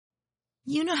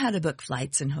You know how to book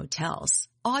flights and hotels.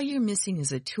 All you're missing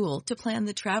is a tool to plan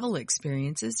the travel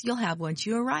experiences you'll have once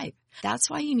you arrive. That's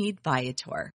why you need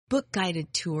Viator. Book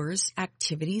guided tours,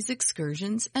 activities,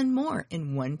 excursions, and more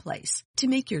in one place to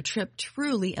make your trip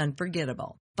truly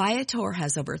unforgettable. Viator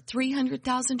has over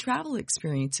 300,000 travel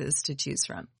experiences to choose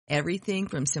from. Everything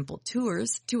from simple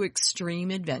tours to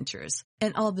extreme adventures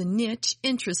and all the niche,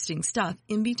 interesting stuff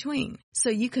in between. So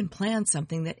you can plan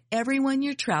something that everyone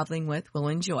you're traveling with will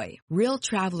enjoy. Real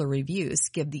traveler reviews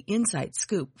give the inside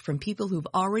scoop from people who've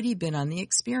already been on the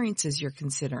experiences you're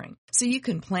considering. So you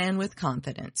can plan with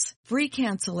confidence. Free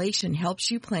cancellation helps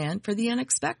you plan for the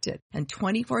unexpected. And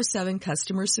 24/7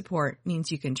 customer support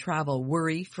means you can travel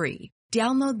worry-free.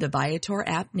 Download the Viator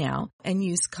app now and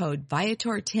use code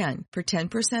Viator10 for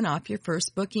 10% off your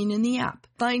first booking in the app.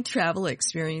 Find travel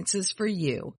experiences for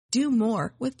you. Do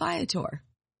more with Viator.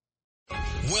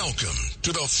 Welcome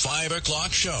to the 5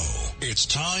 o'clock show. It's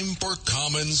time for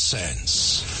Common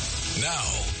Sense. Now,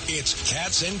 it's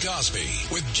Katz and Cosby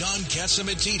with John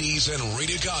Katzimatidis and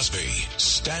Rita Cosby,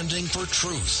 standing for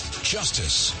truth,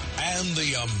 justice, and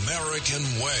the American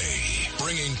way,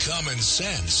 bringing common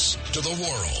sense to the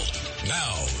world.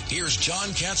 Now, here's John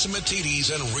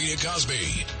Katzimatidis and Rita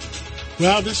Cosby.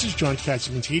 Well, this is John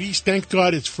Katzimatidis. Thank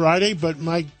God it's Friday, but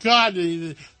my God,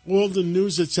 all the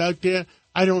news that's out there,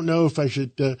 I don't know if I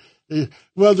should...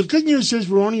 well, the good news is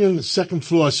we're only on the second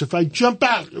floor, so if I jump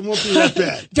out, it won't be that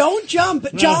bad. Don't jump,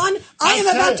 John. I am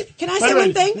about to... Can I say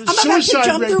one thing? I'm about to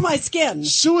jump through my skin.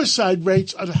 Suicide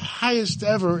rates are the highest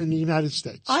ever in the United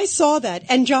States. I saw that.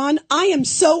 And, John, I am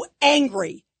so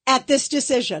angry at this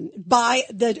decision by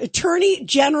the Attorney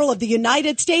General of the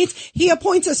United States. He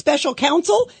appoints a special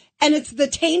counsel, and it's the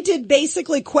tainted,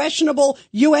 basically questionable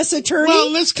U.S. attorney.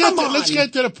 Well, let's get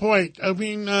to the point. I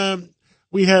mean...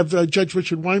 we have Judge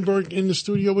Richard Weinberg in the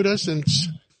studio with us. And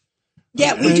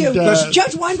we do.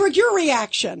 Judge Weinberg, your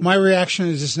reaction. My reaction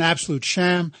is it's an absolute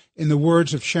sham, in the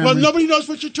words of Chairman. Well, nobody knows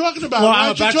what you're talking about. Well,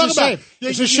 I'm about to say,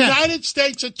 it's a sham. United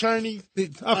States attorney.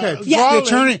 The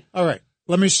attorney. All right,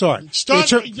 let me start. Tell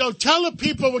the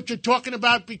people what you're talking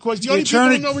about, because the only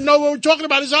people who know what we're talking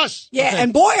about is us. Yeah, okay.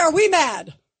 And boy, are we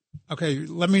mad. Okay,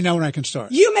 let me know when I can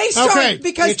start. You may start,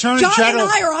 because John and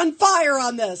I are on fire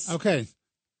on this. Okay.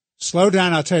 Slow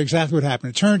down. I'll tell you exactly what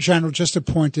happened. Attorney General just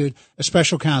appointed a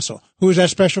special counsel. Who is that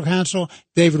special counsel?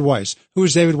 David Weiss. Who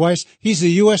is David Weiss? He's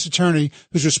the U.S. attorney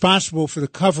who's responsible for the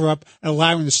cover-up and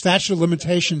allowing the statute of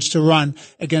limitations to run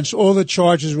against all the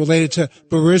charges related to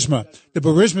Burisma. The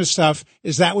Burisma stuff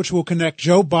is that which will connect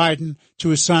Joe Biden to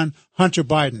his son, Hunter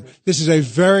Biden. This is a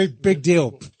very big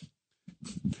deal.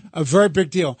 A very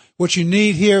big deal. What you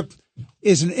need here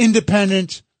is an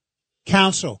independent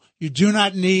counsel. You do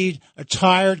not need a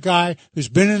tired guy who's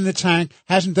been in the tank,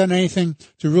 hasn't done anything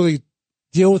to really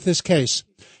deal with this case.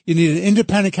 You need an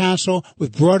independent counsel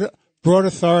with broad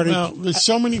authority. Well, there's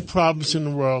so many problems in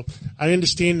the world. I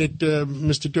understand that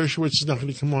Mr. Dershowitz is not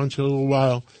going to come on for a little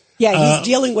while. Yeah, he's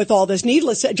dealing with all this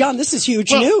needless. John, this is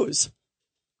huge news.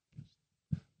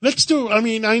 I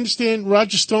understand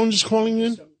Roger Stone is calling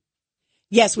in.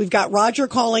 Yes, we've got Roger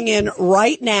calling in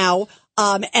right now.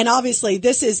 And obviously,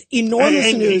 this is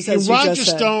enormous news, as you Roger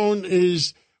just said. Stone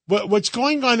is what's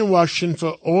going on in Washington.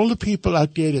 For all the people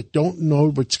out there that don't know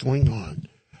what's going on,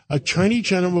 Attorney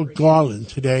General Garland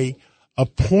today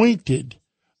appointed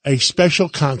a special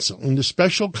counsel, and the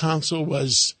special counsel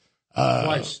was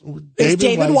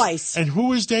David Weiss. And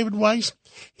who is David Weiss?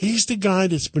 He's the guy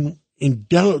that's been in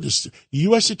Delaware, the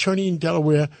U.S. attorney in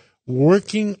Delaware,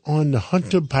 working on the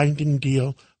Hunter Biden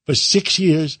deal for 6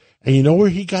 years. And you know where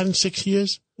he got in 6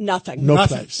 years? Nothing. No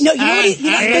place. No,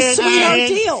 the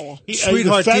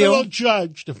sweetheart deal.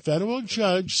 The federal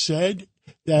judge said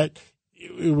that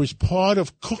it was part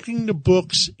of cooking the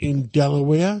books in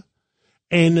Delaware.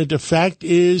 And the fact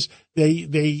is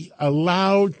they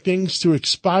allowed things to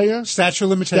expire.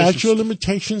 Statute of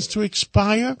limitations to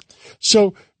expire.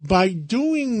 So by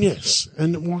doing this,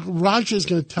 and Roger's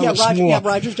going to tell us more. Yeah,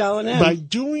 Roger's dialing in. By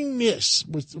doing this,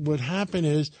 what happened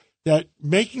is that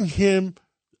making him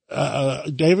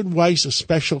David Weiss a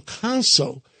special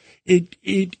counsel,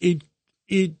 it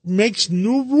makes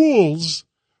new rules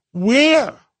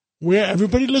where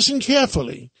everybody listen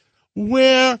carefully,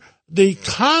 where the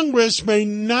Congress may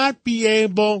not be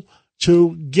able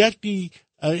to get the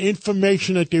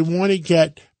information that they want to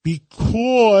get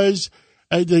because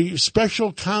the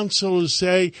special counsel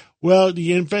say, well,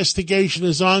 the investigation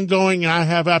is ongoing and I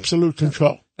have absolute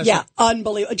control.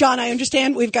 Unbelievable. John, I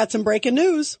understand we've got some breaking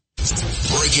news.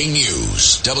 Breaking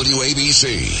news,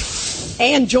 WABC.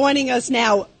 And joining us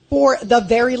now, For the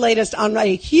very latest on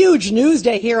a huge news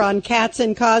day here on Katz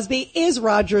and Cosby is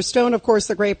Roger Stone, of course,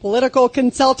 the great political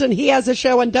consultant. He has a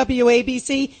show on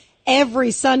WABC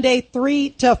every Sunday,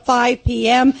 3 to 5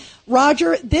 p.m.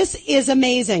 Roger, this is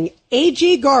amazing.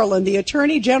 A.G. Garland, the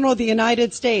Attorney General of the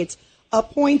United States,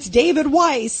 appoints David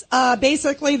Weiss,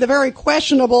 basically the very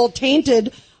questionable,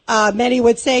 tainted, many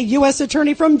would say, U.S.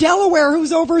 Attorney from Delaware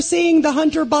who's overseeing the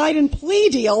Hunter Biden plea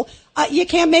deal. You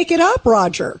can't make it up,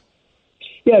 Roger.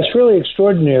 Yeah, it's really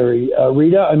extraordinary,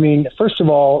 Rita. I mean, first of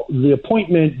all, the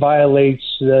appointment violates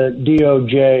the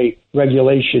DOJ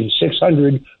regulation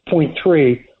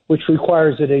 600.3, which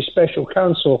requires that a special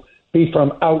counsel be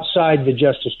from outside the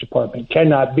Justice Department,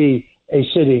 cannot be a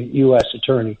sitting U.S.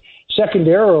 attorney.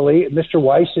 Secondarily, Mr.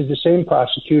 Weiss is the same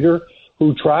prosecutor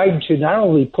who tried to not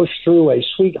only push through a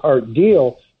sweetheart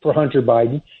deal for Hunter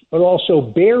Biden, but also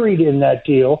buried in that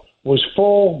deal was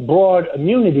full, broad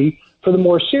immunity for the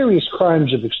more serious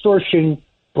crimes of extortion,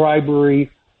 bribery,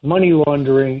 money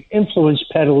laundering, influence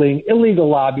peddling, illegal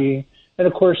lobbying, and,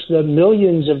 of course, the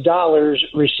millions of dollars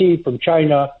received from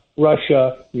China,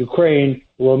 Russia, Ukraine,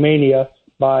 Romania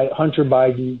by Hunter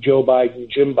Biden, Joe Biden,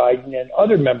 Jim Biden, and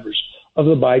other members of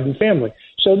the Biden family.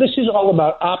 So this is all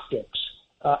about optics.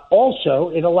 Also,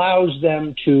 it allows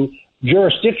them to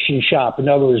jurisdiction shop. In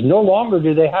other words, no longer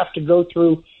do they have to go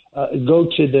to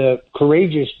the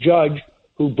courageous judge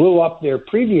who blew up their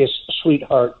previous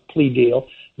sweetheart plea deal.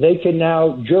 They can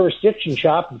now jurisdiction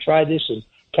shop and try this in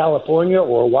California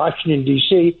or Washington,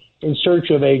 D.C. in search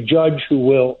of a judge who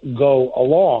will go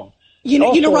along.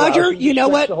 Roger, you know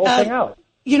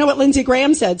what Lindsey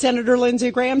Graham said, Senator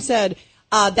Lindsey Graham said,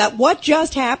 that what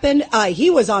just happened, he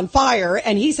was on fire,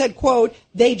 and he said, quote,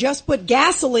 they just put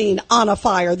gasoline on a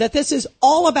fire, that this is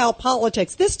all about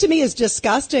politics. This to me is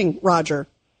disgusting, Roger.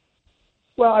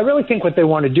 Well, I really think what they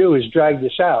want to do is drag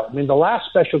this out. I mean, the last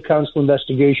special counsel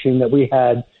investigation that we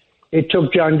had, it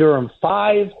took John Durham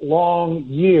 5 long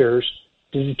years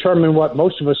to determine what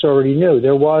most of us already knew.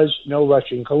 There was no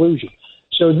Russian collusion.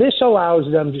 So this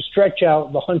allows them to stretch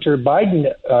out the Hunter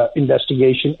Biden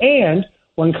investigation. And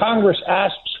when Congress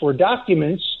asks for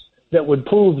documents that would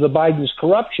prove the Biden's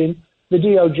corruption, the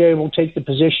DOJ will take the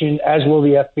position, as will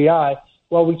the FBI,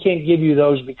 well, we can't give you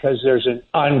those because there's an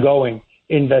ongoing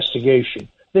investigation.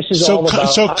 This is all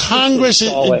about Congress is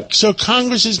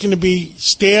going to be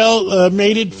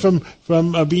stalemated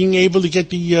from being able to get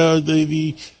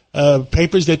the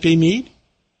papers that they need.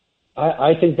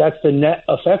 I think that's the net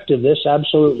effect of this.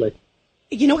 Absolutely.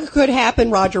 You know what could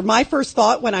happen, Roger? My first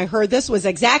thought when I heard this was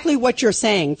exactly what you're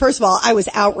saying. First of all, I was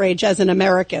outraged as an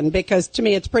American because to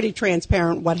me it's pretty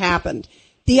transparent what happened.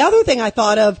 The other thing I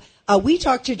thought of, we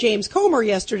talked to James Comer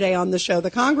yesterday on the show,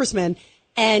 the congressman,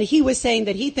 and he was saying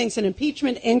that he thinks an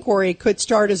impeachment inquiry could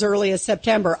start as early as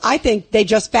September. I think they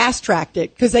just fast-tracked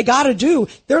it because they got to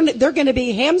they're going to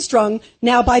be hamstrung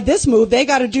now by this move. They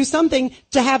got to do something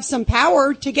to have some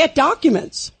power to get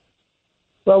documents.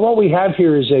 Well, what we have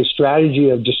here is a strategy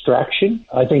of distraction.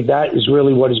 I think that is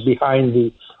really what is behind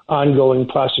the ongoing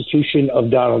prosecution of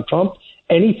Donald Trump.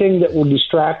 Anything that will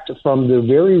distract from the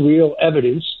very real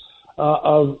evidence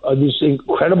of this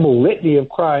incredible litany of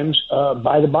crimes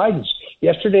by the Bidens.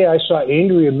 Yesterday, I saw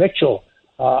Andrea Mitchell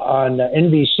on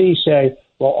NBC say,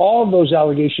 well, all of those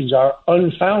allegations are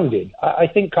unfounded. I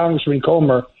think Congressman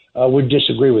Comer would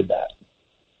disagree with that.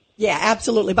 Yeah,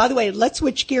 absolutely. By the way, let's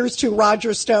switch gears to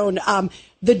Roger Stone,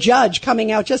 the judge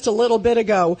coming out just a little bit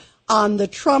ago on the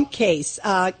Trump case.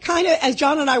 Kind of, as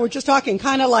John and I were just talking,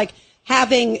 kind of like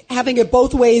having it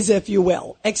both ways, if you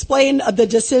will. Explain the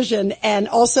decision and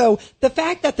also the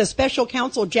fact that the special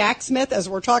counsel, Jack Smith, as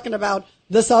we're talking about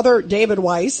this other David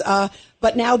Weiss,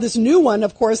 but now this new one,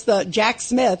 of course, the Jack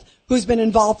Smith, who's been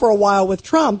involved for a while with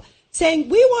Trump, saying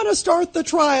we want to start the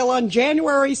trial on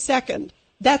January 2nd.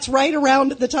 That's right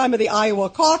around the time of the Iowa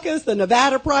caucus, the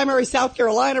Nevada primary, South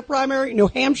Carolina primary, New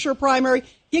Hampshire primary.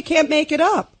 You can't make it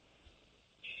up.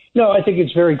 No, I think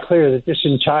it's very clear that this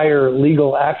entire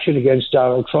legal action against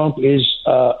Donald Trump is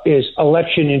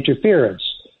election interference.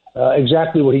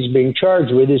 Exactly what he's being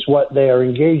charged with is what they are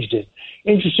engaged in.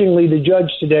 Interestingly, the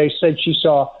judge today said she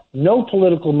saw no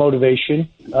political motivation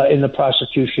in the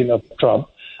prosecution of Trump.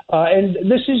 And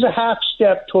this is a half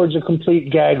step towards a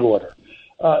complete gag order.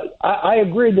 I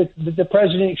agree that the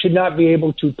president should not be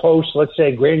able to post, let's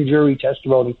say, grand jury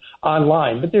testimony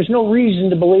online, but there's no reason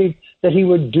to believe that he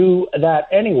would do that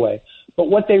anyway.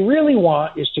 But what they really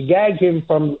want is to gag him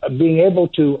from being able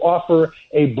to offer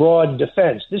a broad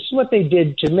defense. This is what they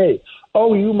did to me.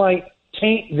 Oh, you might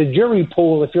taint the jury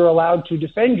pool if you're allowed to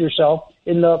defend yourself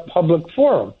in the public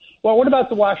forum. Well, what about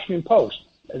the Washington Post?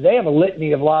 They have a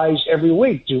litany of lies every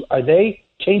week. Are they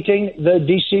tainting the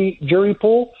D.C. jury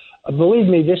pool. Believe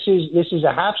me, this is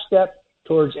a half step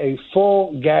towards a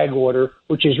full gag order,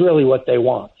 which is really what they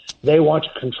want. They want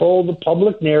to control the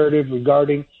public narrative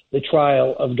regarding the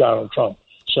trial of Donald Trump.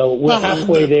 So we're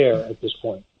halfway there at this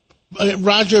point.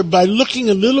 Roger, by looking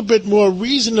a little bit more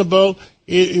reasonable,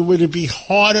 would it be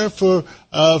harder for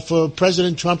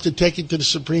President Trump to take it to the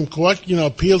Supreme Court,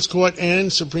 appeals court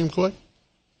and Supreme Court?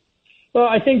 Well,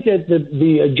 I think that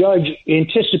the judge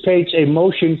anticipates a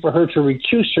motion for her to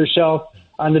recuse herself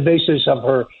on the basis of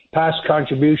her past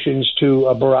contributions to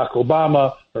Barack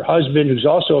Obama, her husband, who's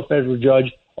also a federal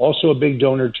judge, also a big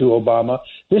donor to Obama.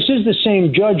 This is the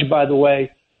same judge, by the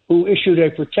way, who issued a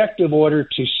protective order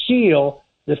to seal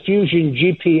the Fusion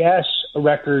GPS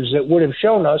records that would have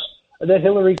shown us that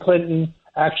Hillary Clinton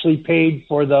actually paid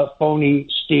for the phony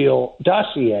Steele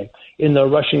dossier in the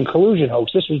Russian collusion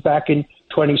hoax. This was back in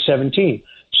 2017.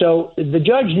 So the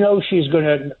judge knows she's going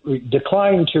to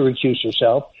decline to recuse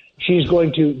herself. She's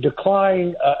going to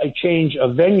decline a change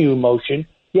of venue motion.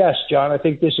 Yes, John, I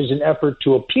think this is an effort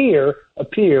to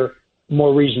appear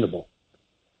more reasonable.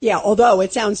 Yeah, although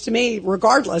it sounds to me,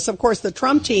 regardless, of course, the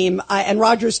Trump team and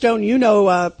Roger Stone,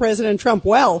 President Trump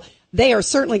well, they are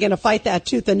certainly going to fight that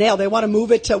tooth and nail. They want to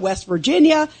move it to West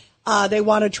Virginia. They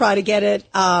want to try to get it,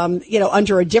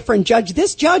 under a different judge.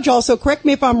 This judge also, correct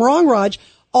me if I'm wrong, Raj,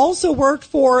 also worked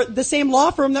for the same law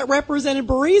firm that represented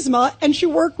Burisma, and she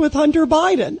worked with Hunter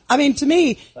Biden. I mean, to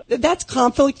me, that's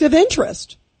conflict of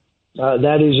interest.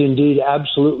 That is indeed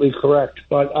absolutely correct.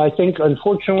 But I think,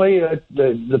 unfortunately,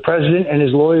 the president and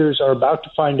his lawyers are about to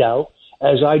find out,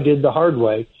 as I did the hard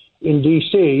way, in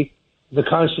D.C., the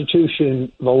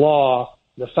Constitution, the law,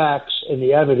 the facts, and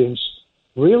the evidence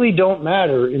really don't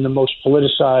matter in the most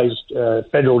politicized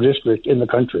federal district in the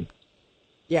country.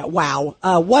 Yeah, wow.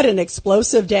 What an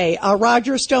explosive day.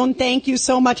 Roger Stone, thank you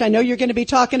so much. I know you're going to be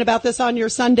talking about this on your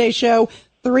Sunday show,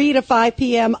 3 to 5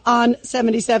 p.m. on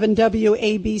 77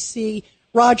 WABC.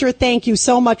 Roger, thank you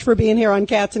so much for being here on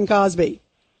Katz and Cosby.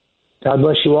 God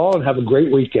bless you all and have a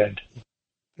great weekend.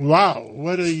 Wow,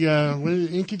 what an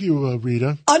interview,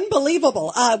 Rita.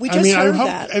 Unbelievable. We just heard I hope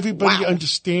that. everybody Wow.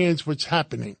 understands what's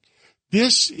happening.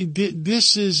 This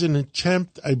is an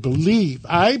attempt, I believe,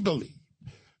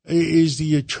 is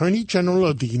the Attorney General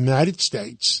of the United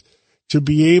States to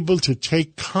be able to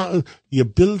take the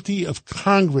ability of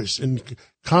Congress and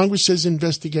Congress's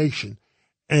investigation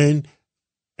and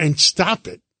stop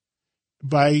it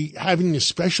by having a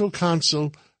special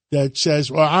counsel that says,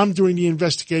 well, I'm doing the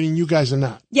investigating, you guys are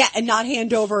not. Yeah, and not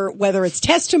hand over whether it's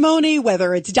testimony,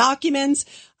 whether it's documents.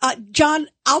 John,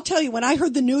 I'll tell you, when I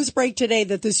heard the news break today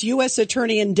that this U.S.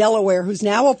 attorney in Delaware, who's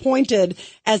now appointed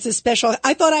as a special,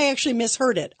 I thought I actually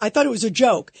misheard it. I thought it was a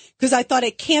joke because I thought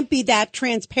it can't be that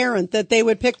transparent that they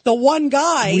would pick the one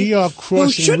guy we are crossing,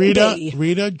 who shouldn't be.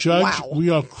 Rita, Judge, Wow. We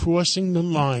are crossing the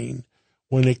line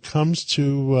when it comes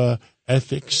to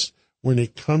ethics, when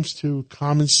it comes to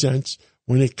common sense,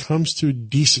 when it comes to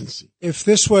decency. If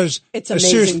this was It's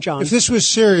amazing, John. If this was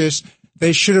serious,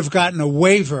 they should have gotten a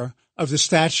waiver of the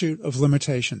statute of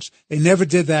limitations. They never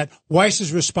did that. Weiss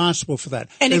is responsible for that.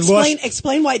 And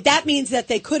explain why. That means that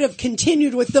they could have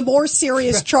continued with the more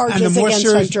serious charges against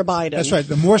Hunter Biden. That's right.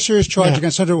 The more serious charge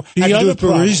against Hunter had to do with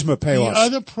Burisma payoffs. The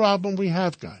other problem we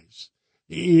have, guys,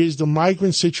 is the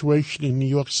migrant situation in New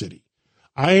York City.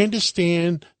 I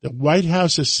understand the White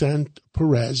House has sent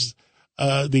Perez,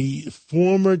 the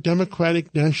former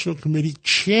Democratic National Committee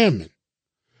chairman,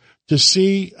 to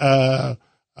see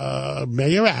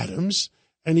Mayor Adams,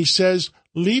 and he says,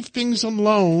 leave things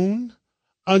alone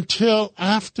until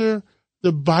after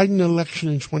the Biden election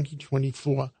in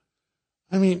 2024.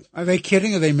 I mean, are they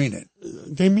kidding or they mean it?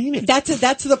 They mean it.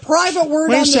 That's the private word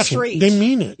Wait on a the second. street. They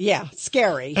mean it. Yeah,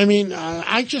 scary. I mean,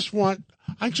 I just want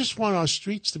our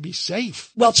streets to be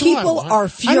safe. Well, That's all I people want. are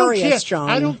furious, John.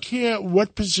 I don't care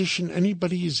what position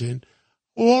anybody is in.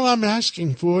 All I'm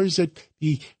asking for is that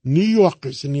the New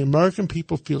Yorkers and the American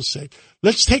people feel safe.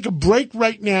 Let's take a break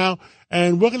right now,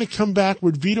 and we're going to come back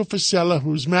with Vito Fossella,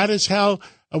 who's mad as hell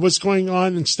at what's going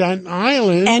on in Staten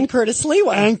Island. And Curtis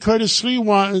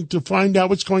Lewa to find out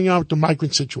what's going on with the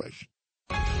migrant situation.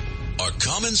 A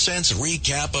common sense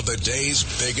recap of the day's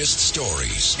biggest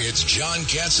stories. It's John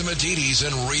Katzimatidis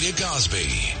and Rita Cosby.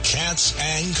 Katz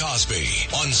and Cosby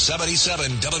on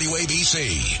 77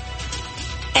 WABC.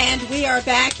 And we are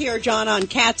back here, John, on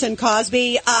Katz and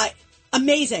Cosby.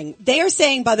 Amazing. They are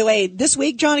saying, by the way, this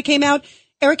week, John, it came out,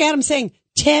 Eric Adams saying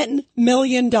 $10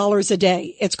 million a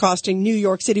day it's costing New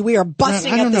York City. We are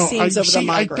busting at the seams over the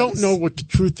migrants. I don't know what the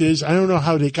truth is. I don't know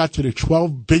how they got to the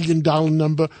 $12 billion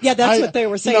number. Yeah, that's what they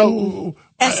were saying,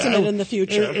 estimate in the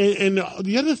future. And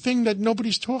the other thing that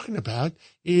nobody's talking about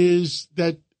is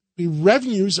that the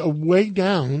revenues are way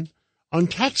down on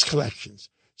tax collections.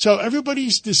 So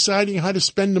everybody's deciding how to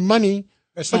spend the money,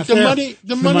 but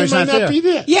the money might not be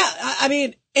there. Yeah, I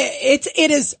mean,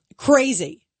 it is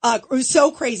crazy.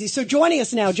 So crazy. So joining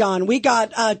us now, John, we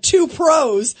got two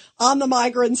pros on the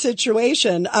migrant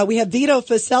situation. We have Vito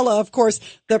Fossella, of course,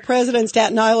 the president,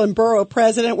 Staten Island Borough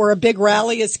president, where a big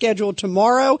rally is scheduled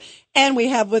tomorrow. And we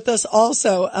have with us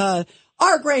also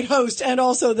our great host and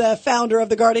also the founder of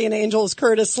the Guardian Angels,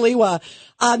 Curtis Sliwa.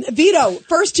 Vito,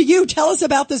 first to you, tell us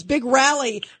about this big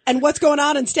rally and what's going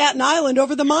on in Staten Island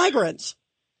over the migrants.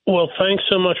 Well, thanks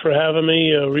so much for having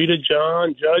me, Rita,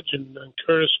 John, Judge, and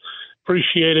Curtis.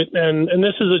 Appreciate it. And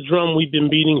this is a drum we've been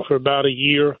beating for about a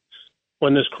year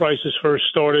when this crisis first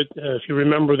started. If you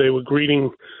remember, they were greeting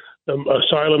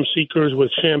asylum seekers with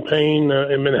champagne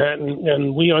in Manhattan.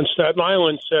 And we on Staten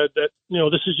Island said that,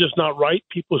 this is just not right.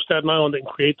 People of Staten Island didn't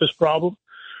create this problem.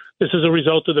 This is a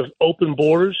result of the open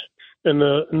borders in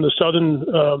the southern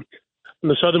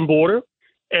border.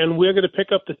 And we're going to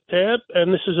pick up the tab.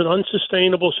 And this is an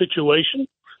unsustainable situation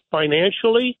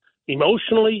financially,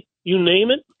 emotionally, you name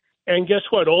it. And guess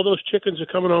what? All those chickens are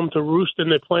coming home to roost,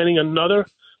 and they're planning another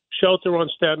shelter on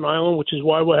Staten Island, which is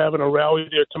why we're having a rally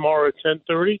there tomorrow at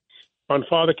 10:30 on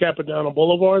Father Capodanno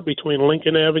Boulevard between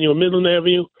Lincoln Avenue and Midland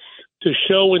Avenue to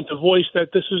show and to voice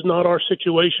that this is not our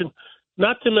situation.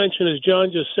 Not to mention, as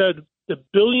John just said, the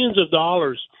billions of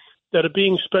dollars that are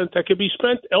being spent that could be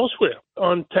spent elsewhere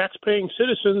on tax-paying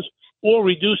citizens or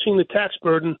reducing the tax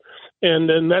burden. And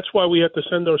then that's why we have to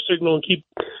send our signal and keep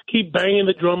banging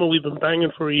the drum, and we've been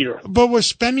banging for a year. But we're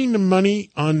spending the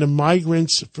money on the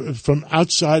migrants from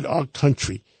outside our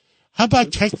country. How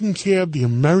about taking care of the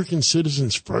American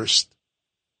citizens first?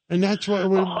 And that's what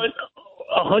we're... 100%.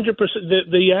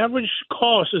 The average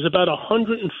cost is about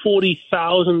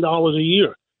 $140,000 a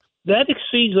year. That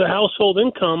exceeds the household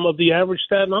income of the average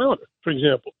Staten Islander, for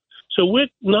example. So we're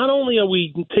not only are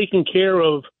we not taking care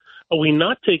of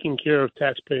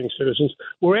tax-paying citizens,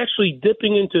 we're actually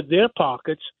dipping into their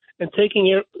pockets and taking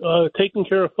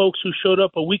care of folks who showed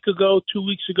up a week ago, 2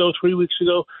 weeks ago, 3 weeks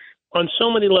ago. On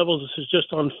so many levels, this is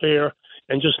just unfair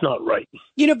and just not right.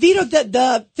 Vito,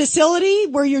 the facility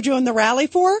where you're doing the rally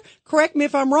for, correct me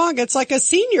if I'm wrong, it's like a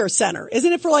senior center.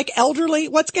 Isn't it for like elderly?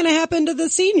 What's going to happen to the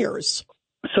seniors?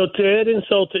 So to add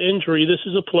insult to injury, this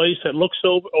is a place that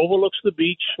overlooks the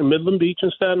beach, Midland Beach in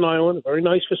Staten Island, a very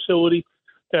nice facility.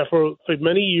 That for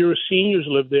many years, seniors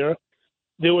lived there.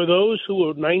 There were those who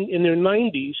were in their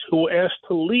 90s who were asked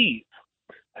to leave,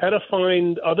 had to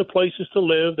find other places to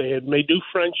live. They had made new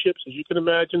friendships, as you can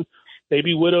imagine.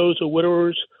 Maybe widows or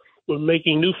widowers were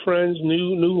making new friends,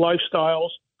 new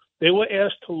lifestyles. They were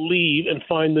asked to leave and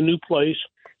find the new place,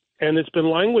 and it's been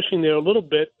languishing there a little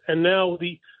bit. And now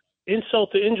the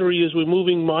insult to injury is we're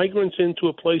moving migrants into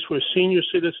a place where senior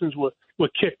citizens were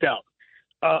kicked out.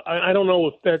 I don't know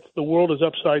if the world is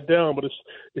upside down, but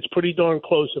it's pretty darn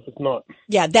close if it's not.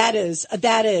 Yeah, that is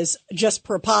just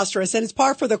preposterous, and it's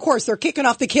par for the course. They're kicking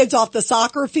off the kids off the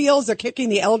soccer fields. They're kicking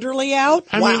the elderly out.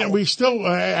 I mean, we still.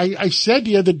 I said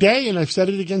the other day, and I've said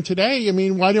it again today. I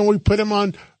mean, why don't we put them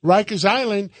on Rikers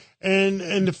Island?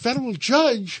 And the federal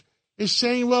judge is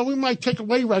saying, well, we might take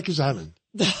away Rikers Island.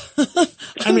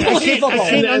 I mean, I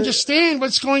can't understand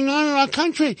what's going on in our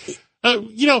country.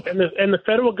 And the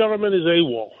federal government is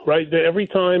AWOL, right? Every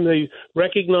time they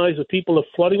recognize that people are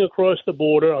flooding across the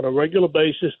border on a regular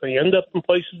basis, they end up in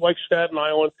places like Staten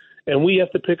Island, and we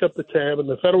have to pick up the tab, and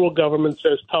the federal government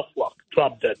says, tough luck,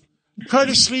 drop dead.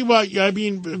 Curtis Sliwa, I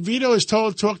mean, Vito has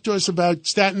talked to us about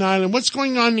Staten Island. What's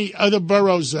going on in the other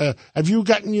boroughs? Have you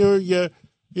gotten your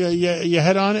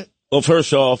head on it? Well,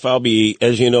 first off, I'll be,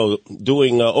 as you know,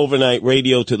 doing overnight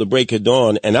radio to the break of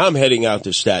dawn, and I'm heading out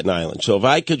to Staten Island. So if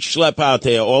I could schlep out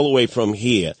there all the way from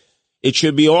here, it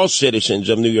should be all citizens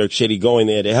of New York City going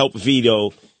there to help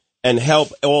Vito and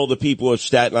help all the people of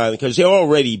Staten Island, because they're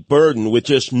already burdened with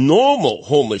just normal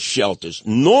homeless shelters,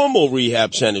 normal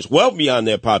rehab centers, well beyond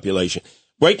their population.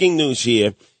 Breaking news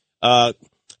here.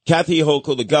 Kathy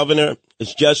Hochul, the governor,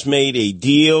 has just made a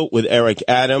deal with Eric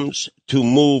Adams to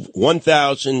move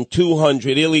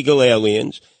 1,200 illegal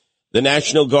aliens. The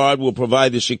National Guard will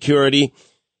provide the security.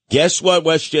 Guess what,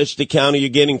 Westchester County? You're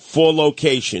getting 4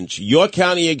 locations. Your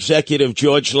county executive,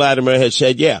 George Latimer, has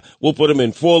said, yeah, we'll put them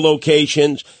in 4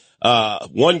 locations.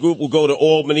 One group will go to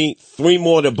Albany, 3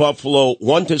 more to Buffalo,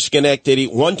 1 to Schenectady,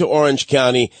 1 to Orange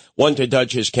County, 1 to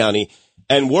Dutchess County.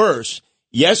 And worse,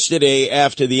 Yesterday,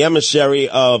 after the emissary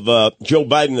of Joe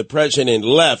Biden, the president,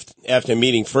 left after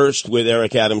meeting first with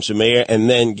Eric Adams, the mayor, and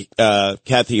then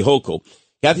Kathy Hochul.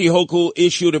 Kathy Hochul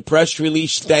issued a press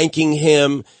release thanking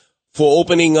him for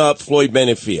opening up Floyd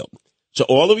Bennett Field. So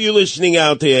all of you listening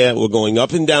out there, we're going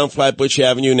up and down Flatbush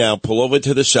Avenue now. Pull over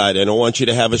to the side. I don't want you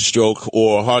to have a stroke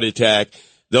or a heart attack.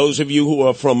 Those of you who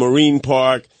are from Marine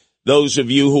Park, those of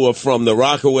you who are from the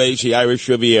Rockaways, the Irish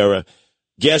Riviera,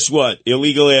 guess what?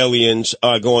 Illegal aliens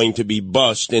are going to be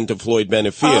bussed into Floyd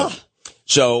Bennett Field.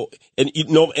 So, and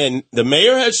the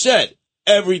mayor has said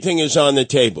everything is on the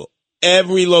table.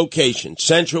 Every location,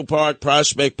 Central Park,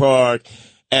 Prospect Park,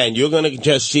 and you're going to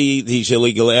just see these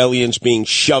illegal aliens being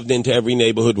shoved into every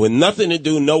neighborhood with nothing to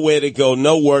do, nowhere to go,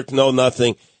 no work, no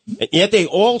nothing. And yet they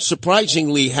all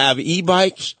surprisingly have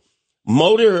e-bikes,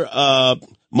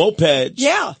 mopeds.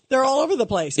 Yeah, they're all over the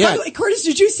place. Yeah. By the way, Curtis,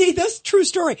 did you see this? True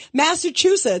story.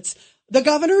 Massachusetts, the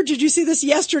governor, did you see this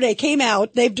yesterday, came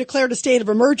out. They've declared a state of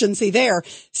emergency there,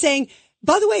 saying,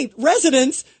 by the way,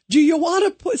 residents, do you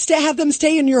want to have them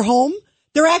stay in your home?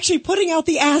 They're actually putting out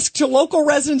the ask to local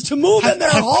residents to move in their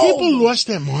home. Have people lost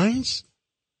their minds?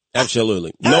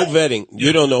 Absolutely. No vetting.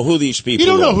 You don't know who these people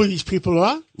are. You don't know who these people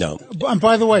are? No. And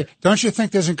by the way, don't you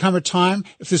think there's come a time,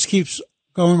 if this keeps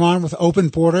going on with open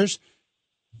borders,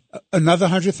 another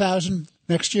 100,000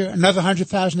 next year, another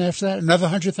 100,000 after that, another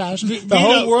 100,000? The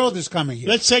whole world is coming here.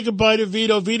 Let's say goodbye to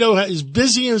Vito. Vito is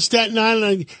busy in Staten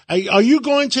Island. Are you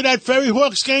going to that Ferry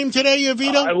Hawks game today,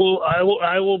 Vito? I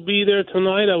will be there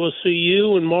tonight. I will see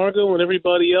you and Margot and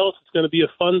everybody else. It's going to be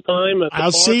a fun time.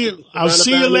 I'll see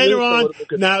you later on.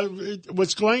 Now,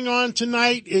 what's going on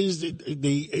tonight is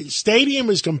the stadium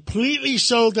is completely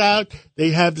sold out. They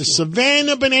have the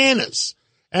Savannah Bananas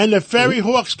and the Ferry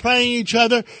Hawks playing each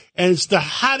other, and it's the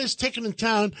hottest ticket in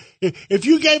town. If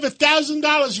you gave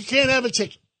 $1,000, you can't have a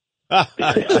ticket.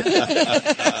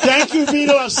 Thank you,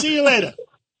 Vito. I'll see you later.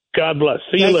 God bless.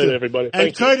 See you later, everybody.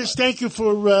 And Curtis, thank you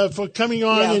for coming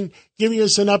on and giving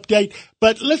us an update.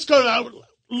 But let's go to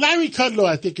Larry Kudlow,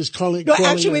 I think, is calling. No,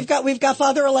 actually, we've got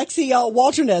Father Alexei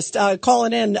Walternist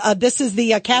calling in. This is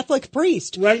the Catholic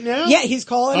priest right now. Yeah, he's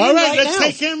calling. All in right, let's now.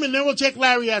 take him, and then we'll take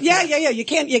Larry after. Yeah. You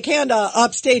can't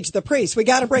upstage the priest. We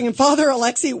got to bring in Father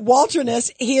Alexei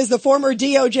Walternist. He is the former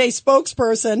DOJ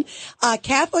spokesperson,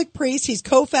 Catholic priest. He's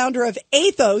co-founder of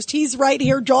Atheos. He's right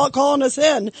here, calling us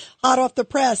in hot off the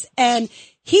press. And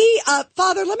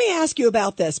Father, let me ask you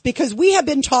about this, because we have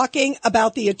been talking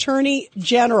about the Attorney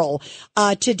General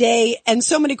today, and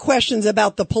so many questions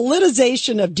about the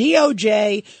politicization of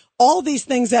DOJ, all these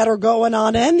things that are going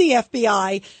on, and the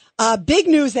FBI. Big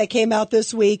news that came out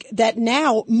this week that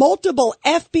now multiple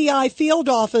FBI field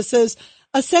offices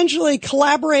essentially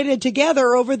collaborated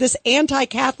together over this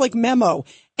anti-Catholic memo.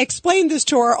 Explain this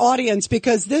to our audience,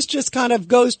 because this just kind of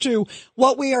goes to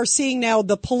what we are seeing now,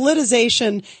 the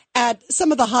politicization at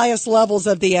some of the highest levels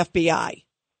of the FBI.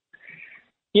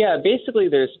 Yeah, basically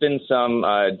there's been some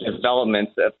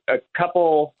developments. A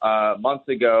couple months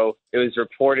ago, it was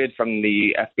reported from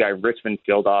the FBI Richmond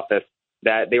field office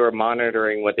that they were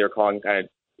monitoring what they were calling kind of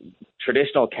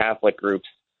traditional Catholic groups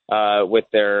with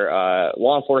their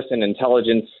law enforcement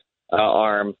intelligence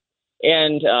arm.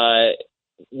 And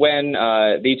when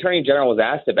the Attorney General was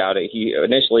asked about it, he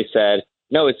initially said,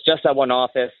 no, it's just that one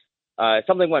office.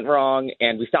 Something went wrong,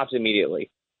 and we stopped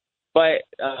immediately. But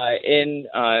in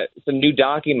some new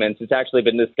documents, it's actually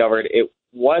been discovered it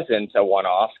wasn't a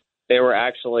one-off. There were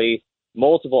actually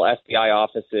multiple FBI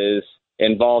offices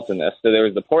involved in this. So there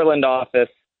was the Portland office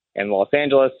and Los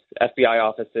Angeles FBI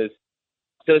offices.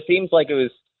 So it seems like it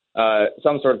was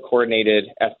some sort of coordinated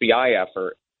FBI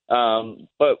effort.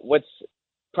 But what's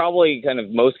probably kind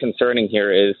of most concerning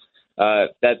here is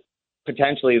that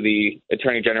potentially the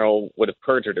Attorney General would have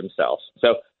perjured himself.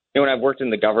 So when I've worked in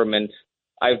the government,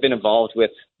 I've been involved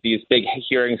with these big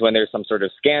hearings when there's some sort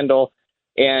of scandal.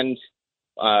 And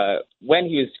when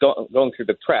he was going through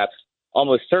the prep,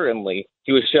 almost certainly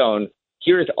he was shown,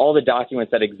 here's all the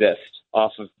documents that exist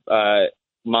off of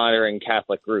monitoring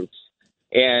Catholic groups.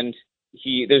 And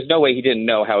there's no way he didn't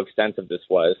know how extensive this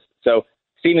was. So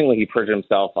seemingly he perjured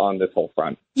himself on this whole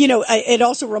front. You know, it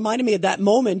also reminded me of that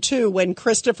moment, too, when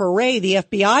Christopher Wray, the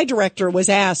FBI director, was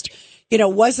asked, you know,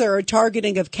 was there a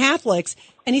targeting of Catholics?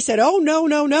 And he said, oh,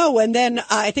 no. And then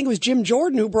I think it was Jim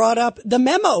Jordan who brought up the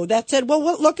memo that said, well,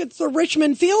 look, it's the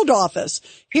Richmond field office.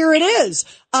 Here it is.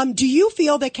 Do you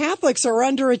feel that Catholics are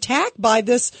under attack by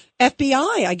this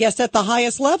FBI, I guess, at the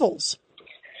highest levels?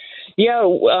 Yeah,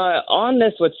 on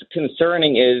this, what's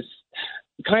concerning is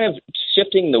kind of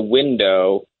shifting the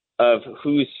window of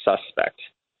who's suspect,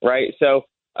 right? So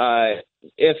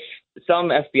if some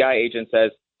FBI agent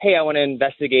says, hey, I want to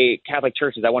investigate Catholic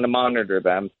churches. I want to monitor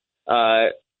them.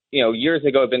 Years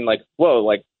ago, have been like, whoa,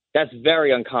 like that's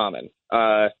very uncommon.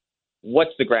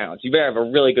 What's the grounds? You better have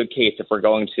a really good case if we're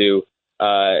going to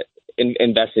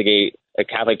investigate a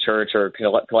Catholic church or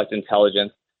collect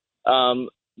intelligence.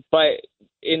 But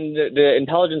in the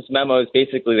intelligence memos,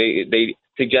 basically they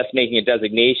suggest making a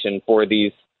designation for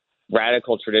these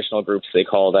radical traditional groups, they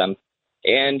call them.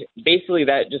 And basically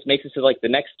that just makes it so like the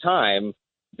next time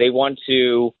they want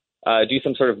to do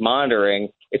some sort of monitoring,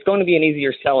 it's going to be an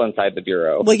easier sell inside the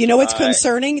Bureau. Well, you know what's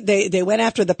concerning? They went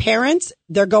after the parents.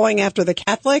 They're going after the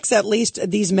Catholics. At least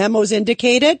these memos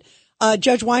indicated.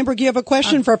 Judge Weinberg, you have a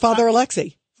question for Father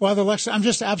Alexei. Father Alexei, I'm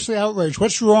just absolutely outraged.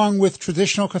 What's wrong with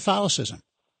traditional Catholicism?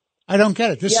 I don't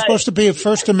get it. This is supposed to be a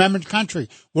First Amendment country.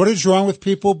 What is wrong with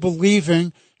people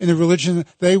believing in the religion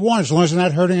they want, as long as they're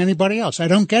not hurting anybody else? I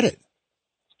don't get it.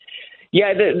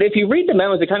 Yeah, if you read the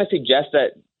memos, it kind of suggests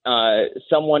that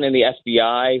someone in the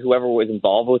FBI, whoever was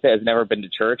involved with it, has never been to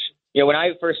church. When I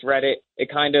first read it, it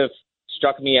kind of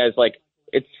struck me as like,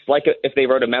 it's like if they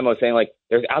wrote a memo saying like,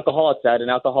 there's alcoholics at an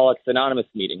Alcoholics Anonymous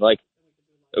meeting. Like,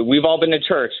 we've all been to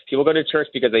church. People go to church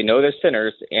because they know they're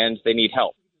sinners and they need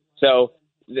help. So,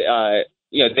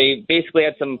 they basically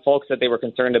had some folks that they were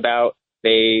concerned about.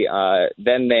 They went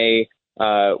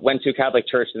to a Catholic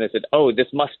church and they said, oh, this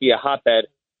must be a hotbed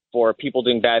for people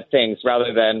doing bad things,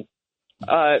 rather than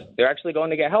they're actually going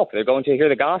to get help. They're going to hear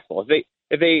the gospel.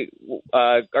 If they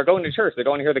are going to church, they're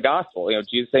going to hear the gospel.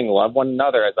 Jesus saying, love one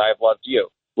another as I have loved you,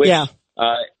 which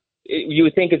you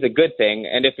would think is a good thing.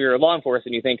 And if you're a law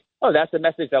enforcement, you think, oh, that's a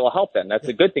message that will help them. That's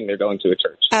a good thing they're going to a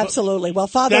church. Absolutely. Well,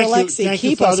 Father Alexei,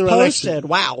 keep us posted.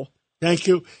 Wow. Thank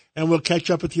you. And we'll catch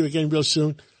up with you again real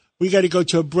soon. We got to go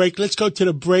to a break. Let's go to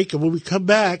the break. And when we come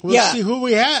back, we'll see who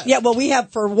we have. Yeah, well, we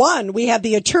have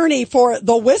the attorney for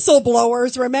the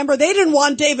whistleblowers. Remember, they didn't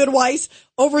want David Weiss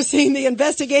overseeing the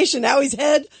investigation. Now he's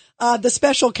head the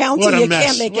special counsel. What a mess.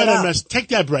 Can't make it up. What a mess. Take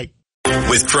that break.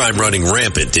 With crime running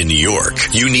rampant in New York,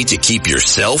 you need to keep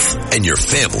yourself and your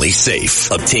family safe.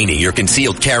 Obtaining your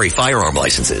concealed carry firearm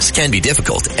licenses can be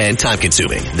difficult and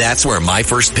time-consuming. That's where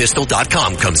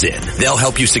MyFirstPistol.com comes in. They'll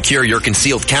help you secure your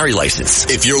concealed carry license.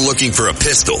 If you're looking for a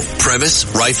pistol, premise,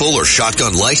 rifle, or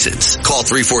shotgun license, call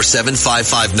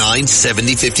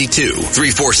 347-559-7052.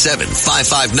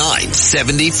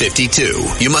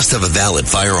 347-559-7052. You must have a valid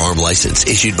firearm license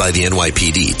issued by the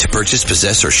NYPD to purchase,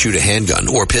 possess, or shoot a handgun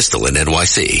or pistol in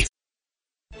NYC.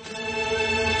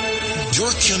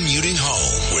 You're commuting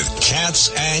home with Katz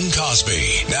and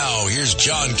Cosby. Now here's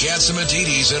John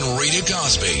Catsimatidis and Rita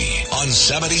Cosby on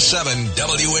 77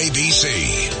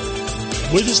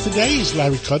 WABC. With us today is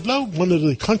Larry Kudlow, one of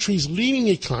the country's leading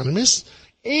economists,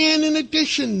 and in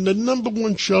addition, the number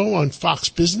one show on Fox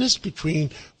Business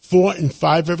between 4 and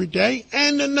 5 every day,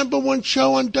 and the number one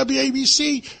show on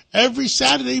WABC every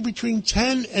Saturday between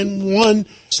 10 and 1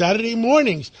 Saturday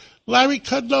mornings. Larry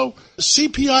Kudlow,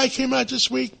 CPI came out this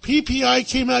week, PPI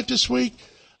came out this week,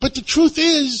 but the truth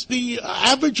is the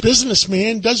average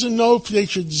businessman doesn't know if they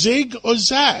should zig or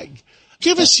zag.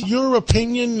 Give us your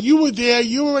opinion. You were there.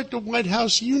 You were at the White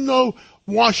House. You know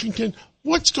Washington.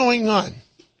 What's going on?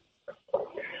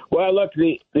 Well, look,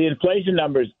 the inflation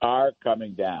numbers are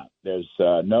coming down. There's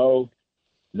no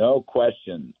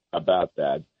question about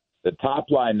that. The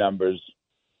top line numbers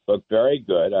look very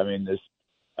good. I mean, this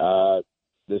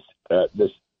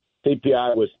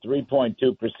CPI was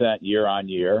 3.2% year on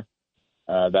year.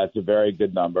 That's a very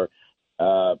good number.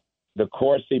 The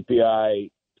core CPI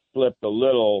flipped a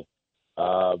little,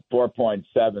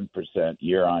 4.7%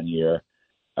 year on year.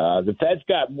 The Fed's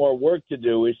got more work to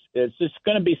do. It's just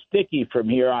going to be sticky from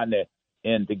here on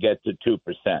in to get to 2%.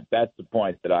 That's the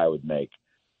point that I would make.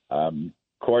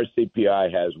 Core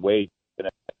CPI has weight in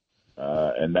it,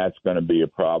 and that's going to be a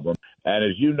problem. And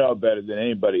as you know better than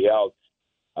anybody else,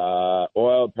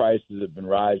 oil prices have been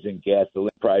rising. Gasoline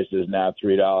prices now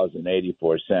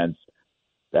 $3.84.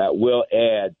 That will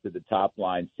add to the top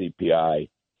line CPI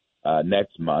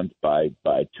next month by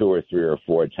 2 or 3 or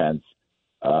 4 tenths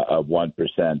of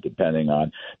 1%, depending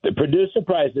on. The producer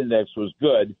price index was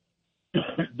good.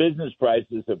 Business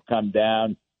prices have come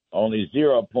down only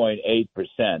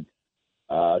 0.8%.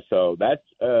 So that's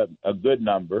a good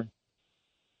number.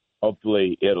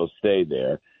 Hopefully it'll stay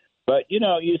there. But, you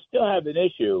still have an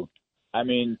issue. I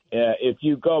mean, if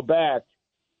you go back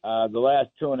the last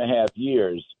 2.5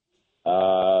 years,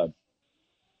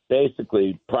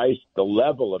 basically the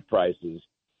level of prices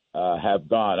have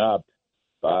gone up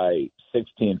by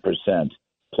 16%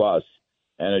 plus.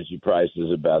 Energy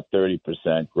prices about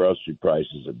 30%, grocery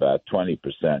prices about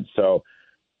 20%. So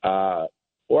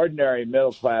ordinary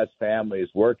middle-class families,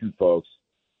 working folks,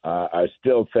 are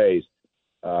still faced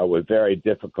with very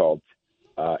difficult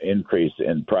increase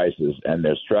in prices, and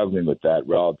they're struggling with that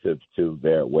relative to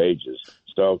their wages.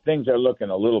 So things are looking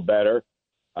a little better.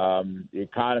 The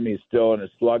economy is still in a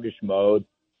sluggish mode.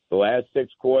 The last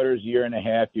 6 quarters, year and a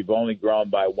half, you've only grown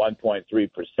by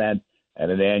 1.3% at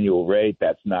an annual rate.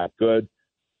 That's not good.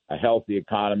 A healthy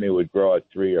economy would grow at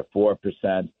 3 or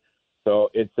 4%. So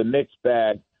it's a mixed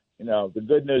bag. You know, the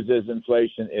good news is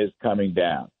inflation is coming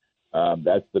down.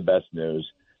 That's the best news.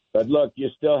 But look, you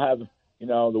still have, you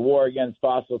know, the war against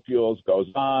fossil fuels goes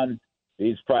on.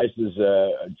 These prices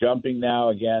are jumping now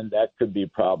again. That could be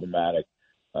problematic.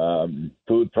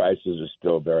 Food prices are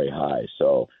still very high.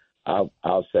 So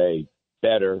I'll say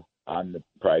better on the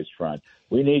price front.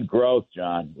 We need growth,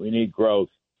 John. We need growth.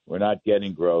 We're not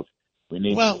getting growth. We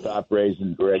need to stop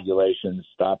raising regulations,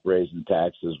 stop raising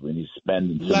taxes. We need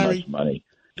spending too much money.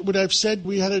 What I've said,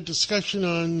 we had a discussion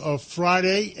on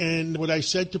Friday, and what I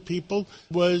said to people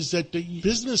was that the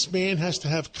businessman has to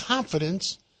have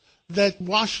confidence that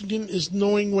Washington is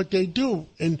knowing what they do.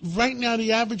 And right now,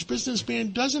 the average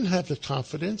businessman doesn't have the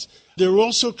confidence. They're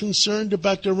also concerned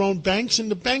about their own banks,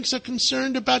 and the banks are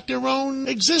concerned about their own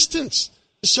existence.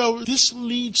 So this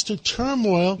leads to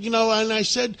turmoil. You know, and I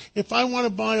said, if I want to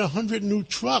buy 100 new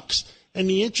trucks and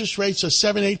the interest rates are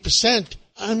 7-8%,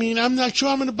 I mean, I'm not sure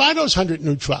I'm going to buy those 100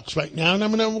 new trucks right now, and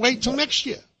I'm going to wait till next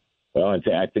year. Well,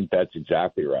 I think that's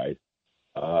exactly right.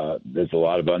 There's a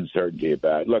lot of uncertainty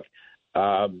about it. Look,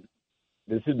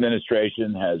 this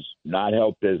administration has not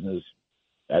helped business.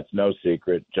 That's no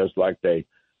secret, just like they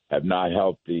have not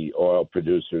helped the oil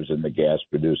producers and the gas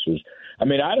producers. I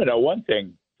mean, I don't know. One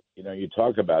thing, you know, you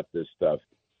talk about this stuff.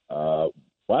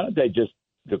 Why don't they just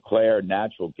declare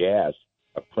natural gas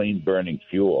a clean-burning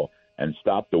fuel and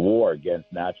stop the war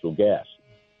against natural gas?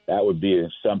 That would be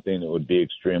something that would be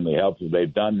extremely helpful.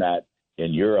 They've done that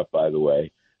in Europe, by the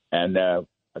way. And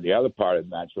the other part of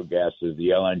natural gas is the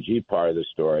LNG part of the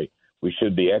story. We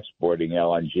should be exporting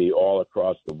LNG all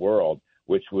across the world,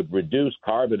 which would reduce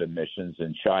carbon emissions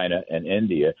in China and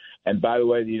India. And by the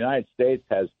way, the United States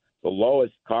has the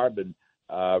lowest carbon,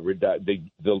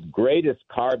 the greatest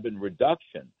carbon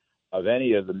reduction of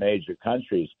any of the major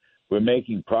countries. We're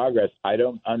making progress. I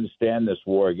don't understand this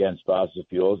war against fossil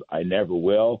fuels. I never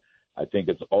will. I think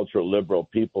it's ultra-liberal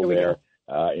people there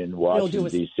in Washington,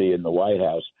 D.C., in the White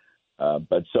House.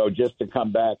 But so just to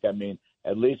come back, I mean,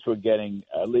 at least we're getting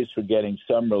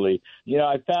some relief. You know,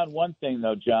 I found one thing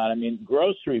though, John. I mean,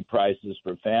 grocery prices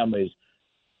for families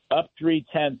up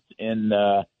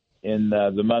 0.3 in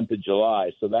the month of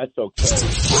July, so that's okay.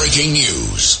 Breaking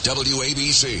news,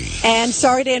 WABC. And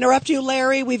sorry to interrupt you,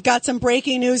 Larry. We've got some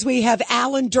breaking news. We have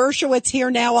Alan Dershowitz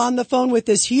here now on the phone with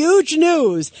this huge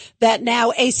news that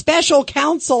now a special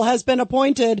counsel has been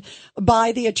appointed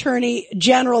by the Attorney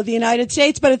General of the United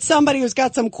States, but it's somebody who's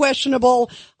got some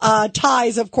questionable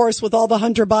ties, of course, with all the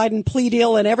Hunter Biden plea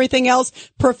deal and everything else.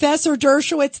 Professor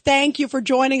Dershowitz, thank you for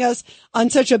joining us on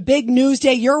such a big news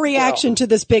day. Your reaction to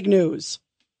this big news?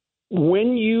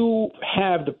 When you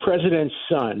have the president's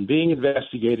son being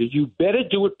investigated, you better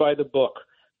do it by the book.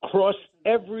 Cross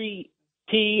every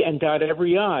T and dot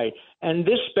every I. And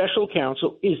this special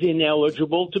counsel is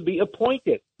ineligible to be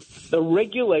appointed. The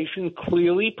regulation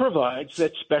clearly provides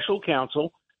that special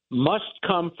counsel must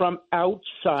come from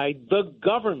outside the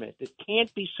government. It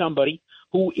can't be somebody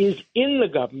who is in the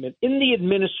government, in the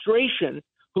administration,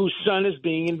 whose son is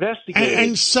being investigated.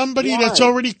 And somebody that's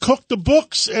already cooked the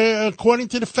books, according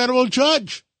to the federal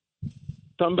judge.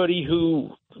 Somebody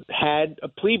who had a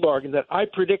plea bargain that I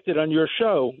predicted on your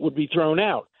show would be thrown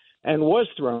out and was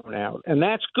thrown out. And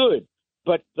that's good.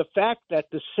 But the fact that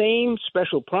the same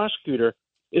special prosecutor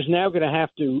is now going to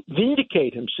have to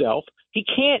vindicate himself, he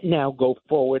can't now go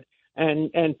forward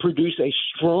and produce a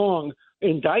strong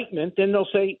indictment. Then they'll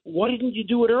say, why didn't you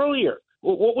do it earlier?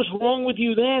 What was wrong with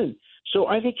you then? So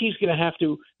I think he's going to have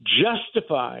to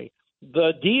justify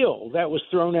the deal that was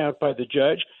thrown out by the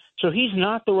judge. So he's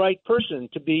not the right person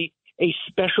to be a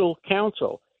special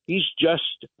counsel. He's just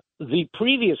the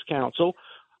previous counsel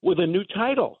with a new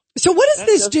title. So what does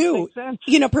this do?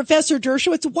 You know, Professor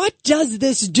Dershowitz, what does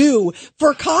this do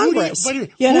for Congress?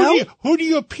 Who do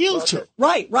you appeal to?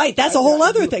 Right. That's a whole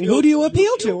other thing. Who do you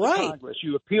appeal to? Right. Congress.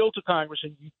 You appeal to Congress,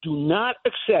 and you do not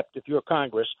accept, if you're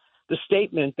Congress, the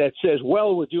statement that says,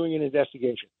 well, we're doing an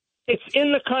investigation. It's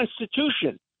in the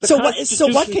Constitution. So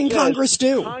what can Congress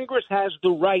do? Congress has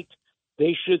the right.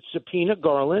 They should subpoena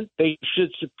Garland. They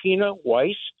should subpoena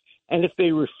Weiss. And if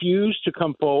they refuse to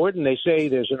come forward and they say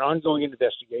there's an ongoing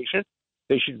investigation,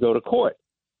 they should go to court.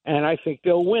 And I think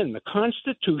they'll win. The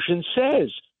Constitution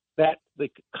says that the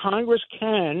Congress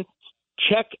can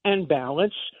check and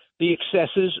balance the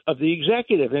excesses of the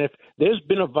executive. And if there's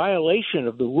been a violation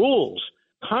of the rules,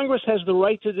 Congress has the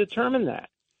right to determine that.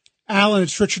 Alan,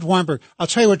 it's Richard Weinberg. I'll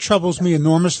tell you what troubles me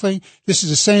enormously. This is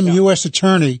the same U.S.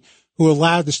 attorney who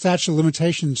allowed the statute of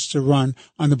limitations to run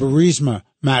on the Burisma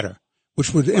matter,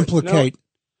 which would implicate,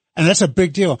 and that's a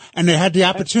big deal. And they had the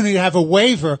opportunity to have a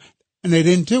waiver, and they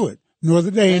didn't do it, nor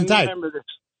did they indict. Remember this.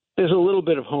 There's a little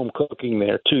bit of home cooking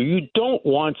there, too. You don't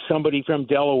want somebody from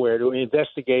Delaware to be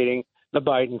investigating the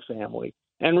Biden family.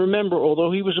 And remember,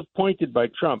 although he was appointed by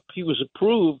Trump, he was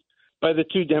approved by the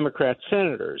 2 Democrat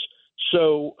senators.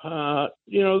 So,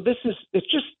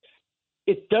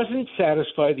 it doesn't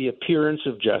satisfy the appearance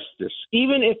of justice.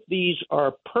 Even if these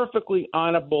are perfectly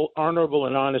honorable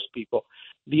and honest people,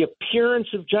 the appearance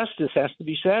of justice has to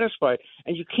be satisfied.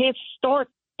 And you can't start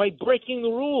by breaking the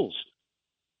rules.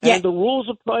 Yeah. And the rules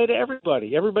apply to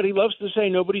everybody. Everybody loves to say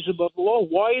nobody's above the law.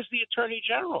 Why is the Attorney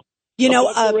General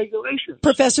above the regulations?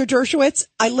 Professor Dershowitz,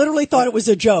 I literally thought it was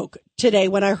a joke today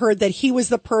when I heard that he was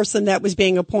the person that was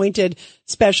being appointed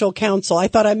special counsel. I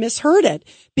thought I misheard it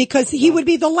because he would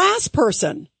be the last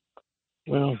person.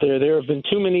 Well, there have been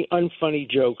too many unfunny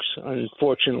jokes,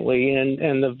 unfortunately,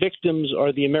 and the victims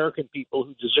are the American people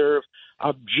who deserve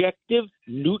objective,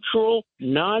 neutral,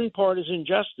 nonpartisan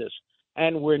justice.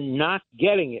 And we're not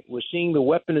getting it. We're seeing the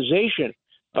weaponization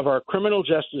of our criminal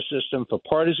justice system for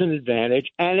partisan advantage,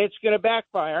 and it's going to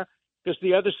backfire because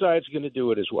the other side's going to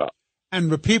do it as well. And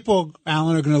the people,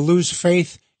 Alan, are going to lose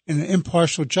faith in an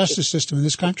impartial justice system in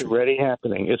this country. It's already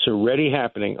happening. It's already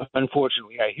happening.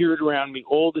 Unfortunately, I hear it around me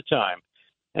all the time.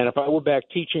 And if I were back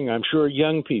teaching, I'm sure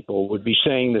young people would be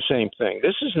saying the same thing.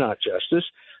 This is not justice.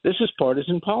 This is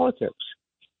partisan politics.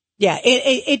 Yeah,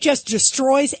 it just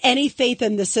destroys any faith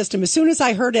in the system. As soon as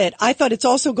I heard it, I thought it's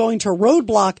also going to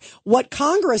roadblock what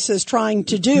Congress is trying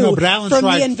to do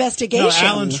the investigation. No,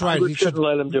 Alan's right. He shouldn't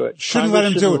let him do it. Shouldn't let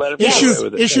him do it.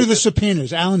 Issue the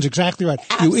subpoenas. Alan's exactly right.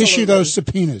 Absolutely. You issue those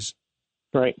subpoenas.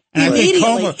 Right. And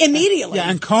Immediately. Yeah,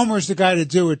 and Comer's the guy to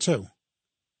do it, too.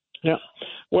 Yeah.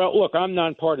 Well, look, I'm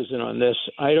nonpartisan on this.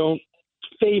 I don't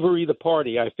favor either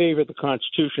party. I favor the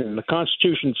Constitution. And the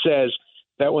Constitution says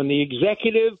that when the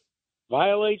executive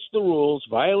violates the rules,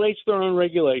 violates their own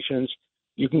regulations,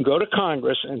 you can go to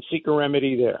Congress and seek a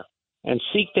remedy there and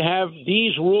seek to have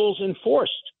these rules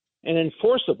enforced and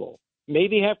enforceable,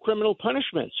 maybe have criminal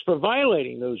punishments for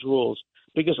violating those rules,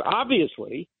 because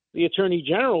obviously the Attorney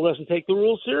General doesn't take the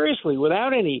rules seriously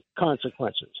without any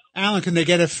consequences. Alan, can they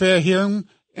get a fair hearing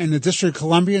in the District of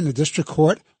Columbia, in the District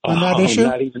Court on that issue?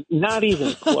 Not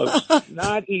even close.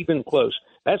 Not even close.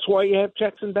 That's why you have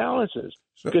checks and balances.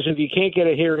 Because if you can't get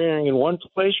a hearing in one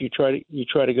place, you try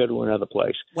to go to another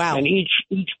place. Wow. And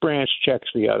each branch checks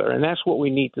the other, and that's what we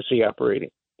need to see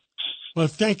operating. Well,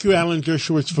 thank you, Alan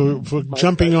Dershowitz, for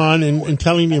jumping on and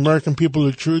telling the American people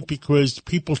the truth, because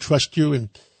people trust you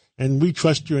and we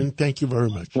trust you, and thank you very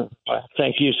much.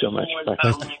 Thank you so much.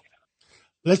 Thank you.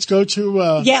 Let's go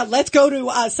to let's go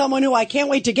to someone who I can't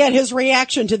wait to get his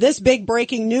reaction to this big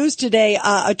breaking news today.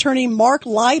 Attorney Mark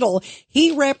Lytle.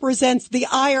 He represents the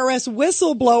IRS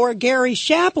whistleblower Gary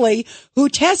Shapley, who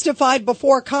testified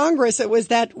before Congress. It was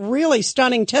that really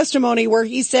stunning testimony where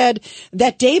he said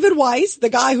that David Weiss, the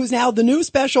guy who's now the new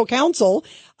special counsel,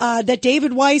 that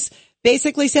David Weiss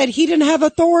basically said he didn't have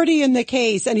authority in the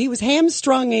case and he was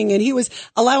hamstrunging and he was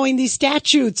allowing these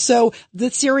statutes. So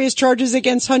the serious charges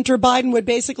against Hunter Biden would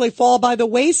basically fall by the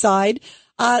wayside.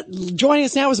 Joining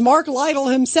us now is Mark Lytle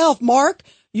himself. Mark,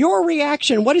 your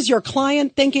reaction. What is your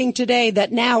client thinking today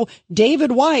that now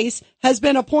David Weiss has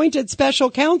been appointed special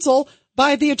counsel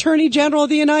by the Attorney General of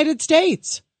the United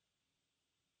States?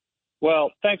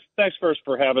 Well, thanks first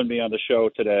for having me on the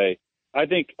show today. I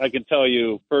think I can tell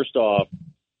you, first off,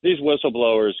 these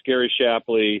whistleblowers, Gary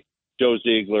Shapley, Joe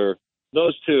Ziegler,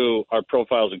 those two are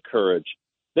profiles in courage.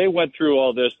 They went through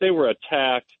all this. They were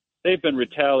attacked. They've been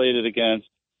retaliated against.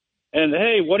 And,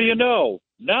 hey, what do you know?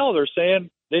 Now they're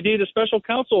saying they need a special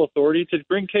counsel authority to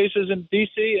bring cases in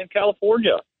D.C. and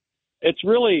California. It's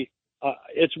really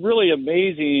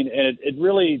amazing, and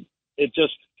it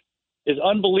just is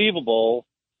unbelievable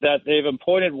that they've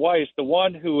appointed Weiss, the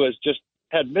one who has just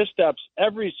had missteps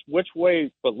every which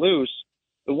way but loose,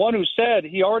 the one who said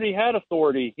he already had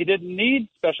authority. He didn't need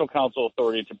special counsel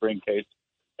authority to bring cases.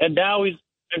 And now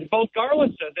and both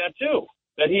Garland said that too,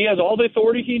 that he has all the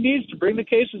authority he needs to bring the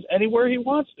cases anywhere he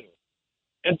wants to.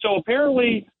 And so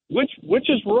apparently, which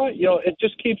is right,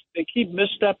 they keep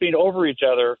misstepping over each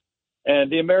other,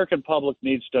 and the American public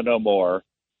needs to know more.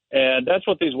 And that's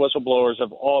what these whistleblowers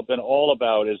have all been all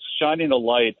about, is shining a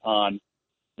light on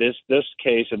this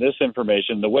case and this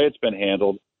information, the way it's been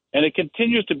handled. And it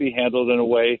continues to be handled in a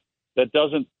way that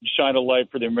doesn't shine a light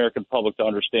for the American public to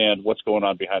understand what's going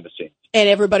on behind the scenes. And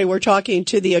everybody, we're talking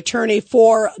to the attorney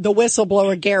for the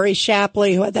whistleblower, Gary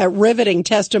Shapley, who had that riveting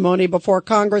testimony before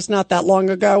Congress not that long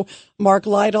ago, Mark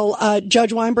Lytle.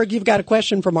 Judge Weinberg, you've got a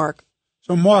question for Mark.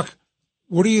 So, Mark,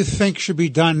 what do you think should be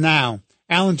done now?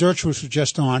 Alan Dershowitz was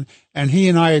just on, and he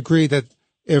and I agree that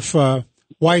if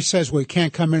Weiss says, well, he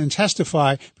can't come in and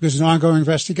testify because of an ongoing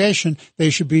investigation, they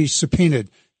should be subpoenaed.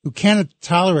 We cannot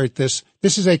tolerate this.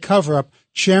 This is a cover-up.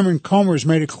 Chairman Comer has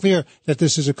made it clear that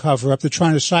this is a cover-up. They're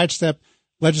trying to sidestep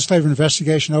legislative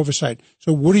investigation oversight.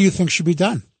 So what do you think should be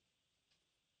done?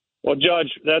 Well,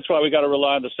 Judge, that's why we got to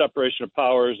rely on the separation of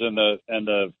powers and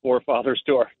the forefathers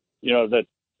to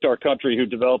our country who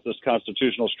developed this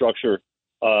constitutional structure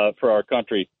for our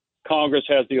country. Congress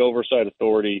has the oversight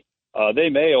authority. They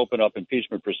may open up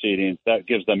impeachment proceedings. That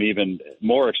gives them even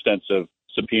more extensive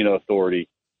subpoena authority.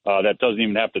 That doesn't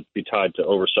even have to be tied to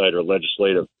oversight or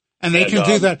legislative. And they can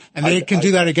do that. And they can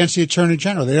do that against the Attorney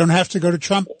General. They don't have to go to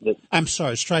Trump. I'm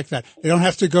sorry, strike that. They don't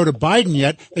have to go to Biden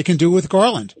yet. They can do it with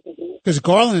Garland, because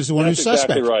Garland is the one who's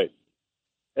suspect. Exactly right.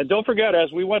 And don't forget,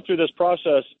 as we went through this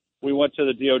process, we went to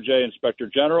the DOJ Inspector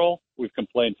General. We've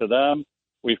complained to them.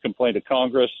 We've complained to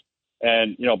Congress.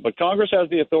 And, but Congress has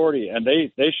the authority, and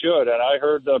they should. And I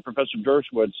heard Professor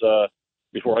Dershowitz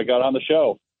before I got on the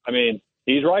show. I mean,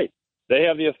 he's right. They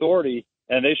have the authority,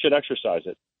 and they should exercise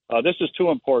it. This is too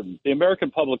important. The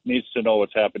American public needs to know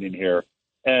what's happening here.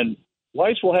 And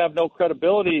Weiss will have no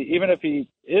credibility, even if he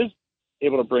is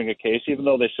able to bring a case, even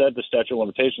though they said the statute of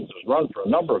limitations was run for a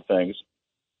number of things.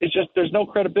 It's just there's no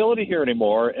credibility here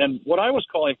anymore. And what I was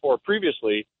calling for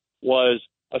previously was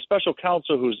a special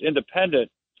counsel who's independent,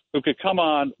 who could come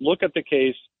on, look at the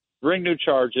case, bring new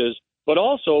charges, but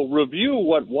also review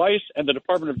what Weiss and the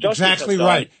Department of Justice Exactly have done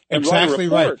right. and Exactly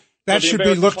write a report right. That should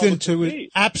be looked into.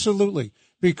 Absolutely.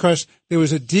 Because there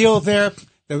was a deal there.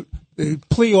 The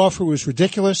plea offer was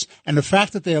ridiculous. And the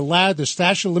fact that they allowed the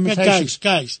statute of limitations.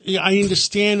 Guys, I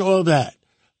understand all that.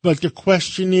 But the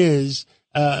question is,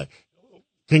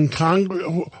 can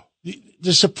Congress,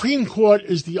 the Supreme Court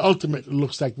is the ultimate, it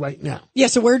looks like right now. Yeah,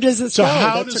 so where does it go? So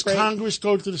how does Congress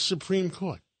go to the Supreme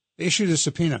Court? They issued a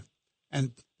subpoena.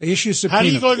 And they issue a subpoena. How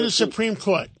do you go to the Supreme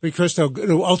Court? Because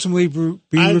it'll ultimately be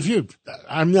reviewed.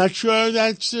 I'm not sure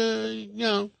that's,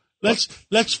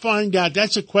 let's find out.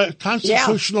 That's a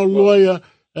constitutional lawyer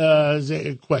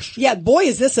question. Yeah, boy,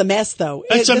 is this a mess, though.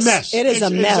 It's a mess. It is a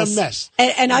mess. It's a mess.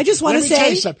 And I just want to say, tell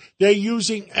you something. They're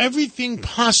using everything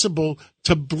possible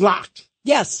to block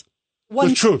the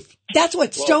truth. That's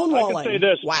what stonewalling. I can say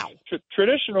this. Wow.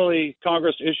 Traditionally,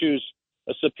 Congress issues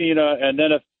a subpoena, and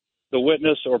then if the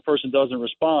witness or person doesn't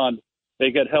respond,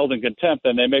 they get held in contempt,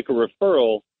 and they make a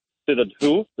referral to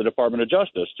the Department of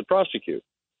Justice to prosecute.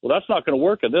 Well, that's not going to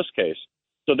work in this case.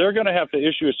 So they're going to have to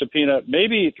issue a subpoena,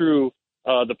 maybe through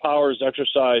the powers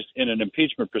exercised in an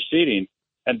impeachment proceeding,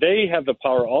 and they have the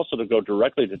power also to go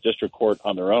directly to district court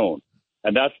on their own.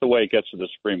 And that's the way it gets to the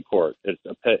Supreme Court. It's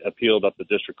appealed up the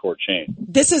district court chain.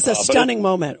 This is a stunning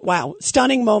moment. Wow.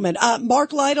 Stunning moment.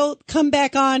 Mark Lytle, come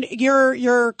back on.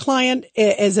 Your client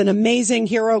is an amazing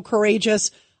hero, courageous,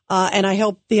 and I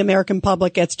hope the American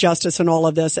public gets justice in all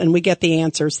of this and we get the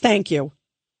answers. Thank you.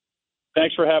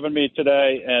 Thanks for having me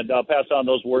today, and I'll pass on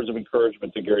those words of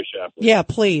encouragement to Gary Shapley. Yeah,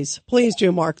 please. Please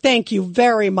do, Mark. Thank you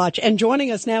very much. And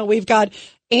joining us now, we've got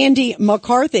Andy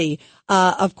McCarthy,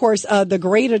 of course, the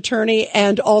great attorney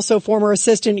and also former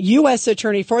assistant U.S.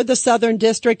 attorney for the Southern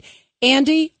District.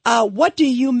 Andy, what do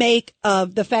you make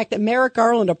of the fact that Merrick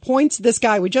Garland appoints this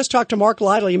guy? We just talked to Mark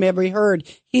Lytle. You may have heard.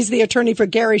 He's the attorney for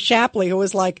Gary Shapley, who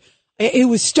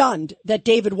was stunned that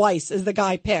David Weiss is the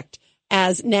guy picked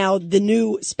as now the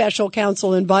new special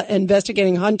counsel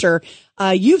investigating Hunter.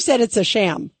 You've said it's a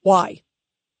sham. Why?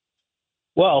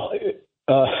 Well,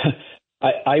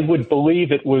 I would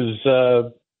believe it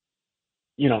was,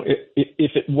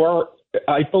 if it were,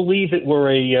 I believe it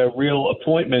were a real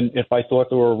appointment if I thought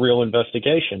there were a real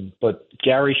investigation. But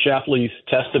Gary Shapley's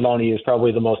testimony is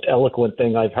probably the most eloquent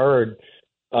thing I've heard,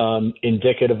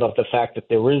 indicative of the fact that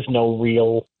there is no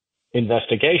real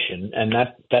investigation. And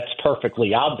that's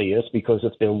perfectly obvious, because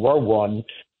if there were one,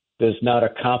 there's not a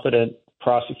competent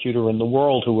prosecutor in the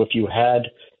world who, if you had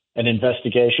an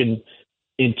investigation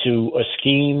into a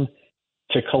scheme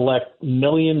to collect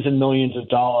millions and millions of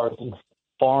dollars in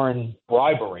foreign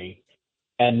bribery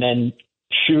and then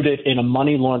shoot it in a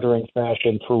money laundering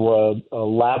fashion through a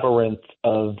labyrinth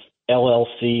of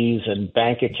LLCs and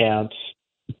bank accounts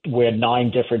where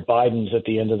 9 different Bidens at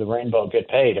the end of the rainbow get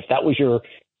paid. If that was your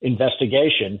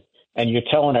investigation, and you're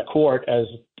telling a court, as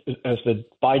the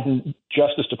Biden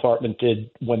Justice Department did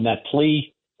when that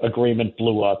plea agreement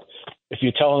blew up, if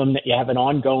you tell them that you have an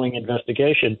ongoing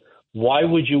investigation, why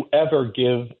would you ever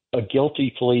give a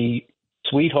guilty plea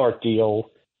sweetheart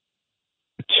deal,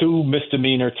 2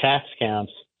 misdemeanor tax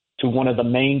counts to one of the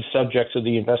main subjects of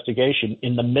the investigation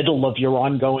in the middle of your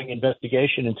ongoing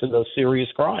investigation into those serious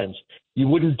crimes? You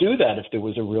wouldn't do that if there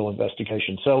was a real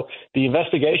investigation. So the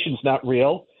investigation's not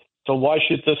real. So why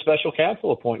should the special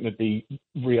counsel appointment be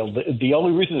real? The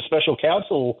only reason the special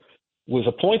counsel was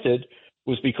appointed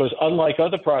was because, unlike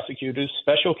other prosecutors,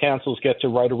 special counsels get to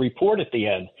write a report at the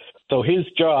end. So his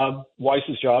job,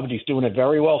 Weiss's job, and he's doing it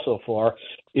very well so far,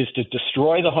 is to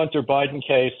destroy the Hunter Biden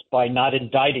case by not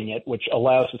indicting it, which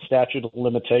allows the statute of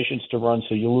limitations to run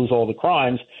so you lose all the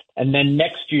crimes. And then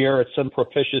next year, at some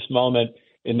propitious moment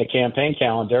in the campaign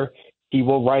calendar, he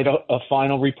will write a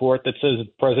final report that says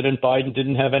President Biden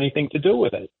didn't have anything to do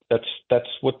with it. That's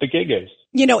what the gig is.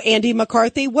 You know, Andy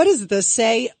McCarthy, what does this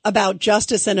say about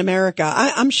justice in America?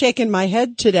 I'm shaking my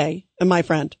head today, my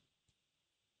friend.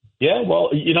 Yeah,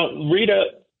 well, you know, Rita,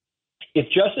 if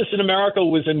justice in America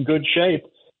was in good shape,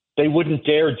 they wouldn't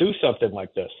dare do something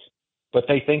like this. But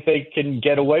they think they can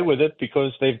get away with it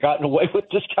because they've gotten away with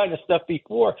this kind of stuff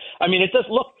before. I mean, it does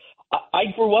look. I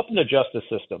grew up in the justice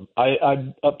system.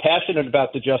 I'm passionate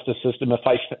about the justice system.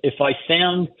 If I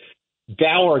sound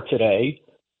dour today,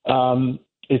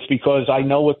 it's because I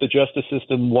know what the justice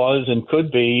system was and could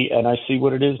be, and I see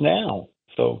what it is now.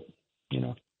 So, you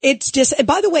know. It's just,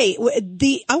 by the way,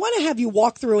 I want to have you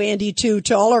walk through, Andy, to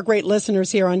all our great listeners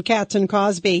here on Katz and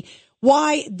Cosby,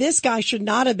 why this guy should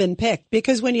not have been picked.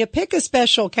 Because when you pick a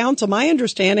special counsel, my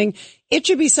understanding, it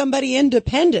should be somebody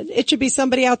independent. It should be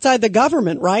somebody outside the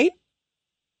government, right?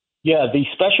 Yeah, the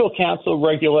special counsel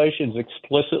regulations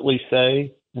explicitly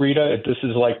say, Rita, this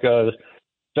is like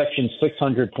section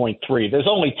 600.3. There's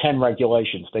only 10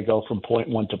 regulations. They go from point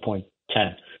 1 to point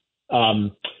 10.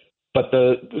 But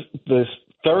the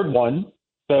third one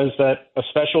says that a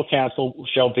special counsel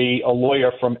shall be a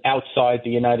lawyer from outside the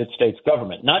United States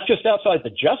government, not just outside the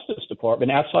Justice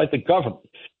Department, outside the government.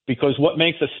 Because what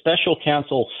makes a special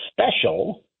counsel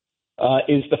special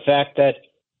is the fact that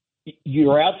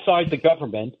you're outside the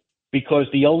government, because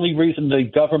the only reason the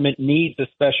government needs a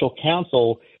special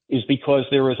counsel is because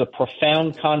there is a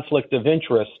profound conflict of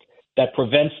interest that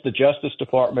prevents the Justice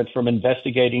Department from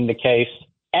investigating the case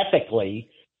ethically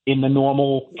in the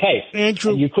normal case.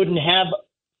 Andrew, you couldn't have,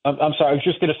 I'm sorry, I was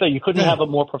just going to say, you couldn't have a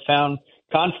more profound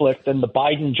conflict than the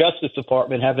Biden Justice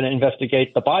Department having to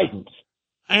investigate the Bidens.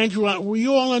 Andrew, we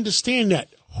all understand that.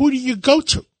 Who do you go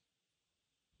to?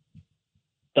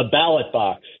 The ballot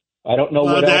box. I don't know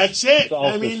what that's else. it.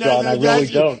 I mean, I really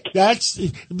don't. That's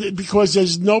because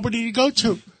there's nobody to go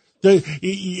to.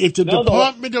 If the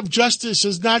Department of Justice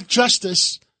is not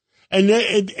justice, and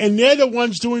they're the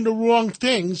ones doing the wrong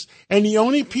things, and the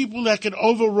only people that can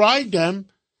override them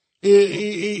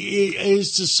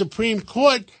is the Supreme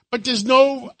Court, but there's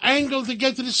no angle to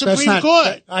get to the Supreme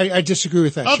Court. I disagree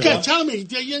with that. Okay, Joe.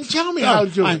 tell me how to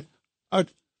do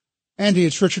it. Andy,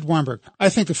 it's Richard Weinberg. I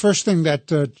think the first thing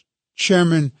that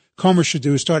Chairman Comer should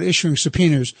do is start issuing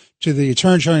subpoenas to the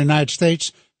Attorney General of the United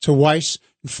States, to Weiss,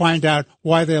 and find out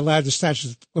why they allowed the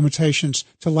statute of limitations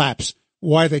to lapse,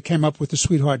 why they came up with the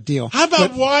sweetheart deal. How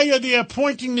about why are they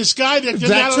appointing this guy that they're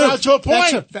not allowed to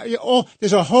appoint?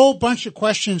 There's a whole bunch of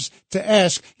questions to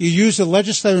ask. You use the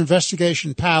legislative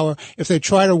investigation power. If they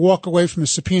try to walk away from the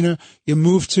subpoena, you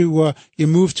move to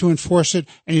enforce it,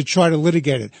 and you try to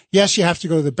litigate it. Yes, you have to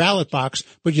go to the ballot box,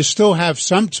 but you still have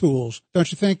some tools,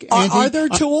 don't you think, Andy? Are there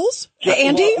tools,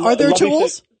 Andy? Are there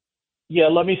tools?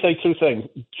 Let me say two things.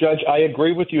 Judge, I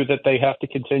agree with you that they have to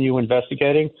continue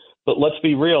investigating. But let's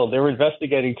be real. They're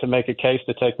investigating to make a case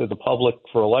to take to the public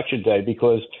for Election Day,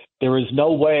 because there is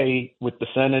no way with the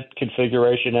Senate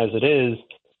configuration as it is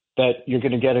that you're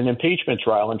going to get an impeachment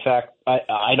trial. In fact,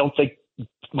 I don't think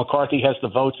McCarthy has the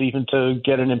votes even to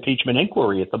get an impeachment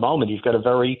inquiry at the moment. He's got a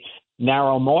very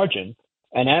narrow margin.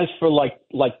 And as for like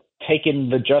taking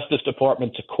the Justice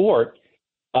Department to court,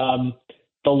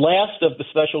 the last of the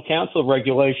special counsel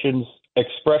regulations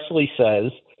expressly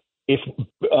says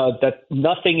that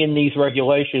nothing in these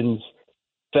regulations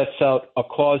sets out a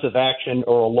cause of action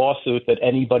or a lawsuit that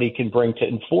anybody can bring to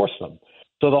enforce them.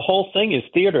 So the whole thing is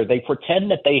theater. They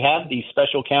pretend that they have these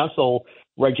special counsel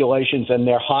regulations and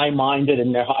they're high-minded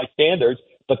and they're high standards,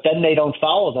 but then they don't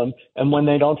follow them. And when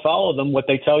they don't follow them, what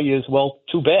they tell you is, well,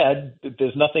 too bad.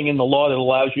 There's nothing in the law that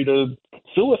allows you to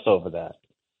sue us over that.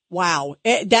 Wow.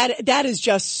 That is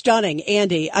just stunning,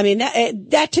 Andy. I mean,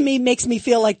 that to me makes me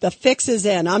feel like the fix is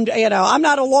in. I'm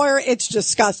not a lawyer. It's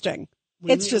disgusting.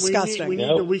 It's disgusting. We need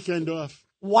the weekend off.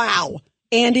 Wow.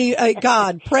 Andy,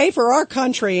 God, pray for our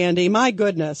country, Andy. My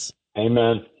goodness.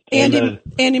 Amen.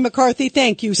 Andy McCarthy,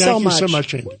 thank you so much. Thank you so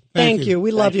much, Andy. Thank you.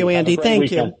 We love you, Andy.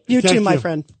 Thank you. You too, my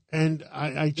friend. And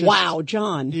I just, wow,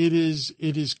 John. It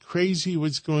is crazy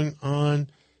what's going on.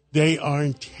 They are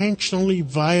intentionally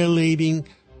violating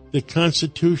the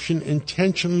Constitution,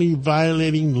 intentionally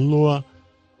violating the law.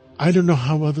 I don't know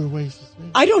how other ways to say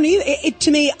it. I don't either.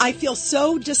 To me, I feel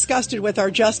so disgusted with our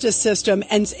justice system,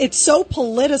 and it's so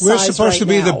politicized. We're supposed to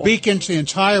be now. the beacon to the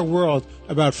entire world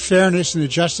about fairness in the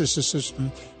justice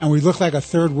system, and we look like a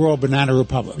third world banana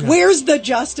republic. Yeah. Where's the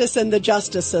justice in the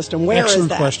justice system? Where Excellent is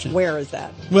that? Question. Where is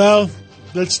that? Well,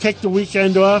 let's take the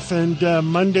weekend off, and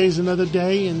Monday's another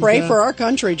day. And pray for our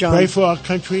country, John. Pray for our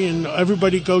country, and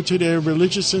everybody go to their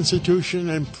religious institution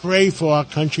and pray for our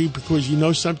country, because you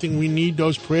know something, we need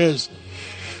those prayers.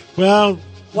 Well,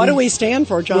 what do we stand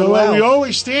for, John? Well, we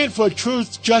always stand for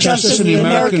truth, justice in the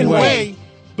American way.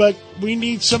 But we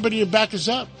need somebody to back us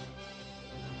up.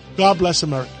 God bless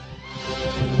America.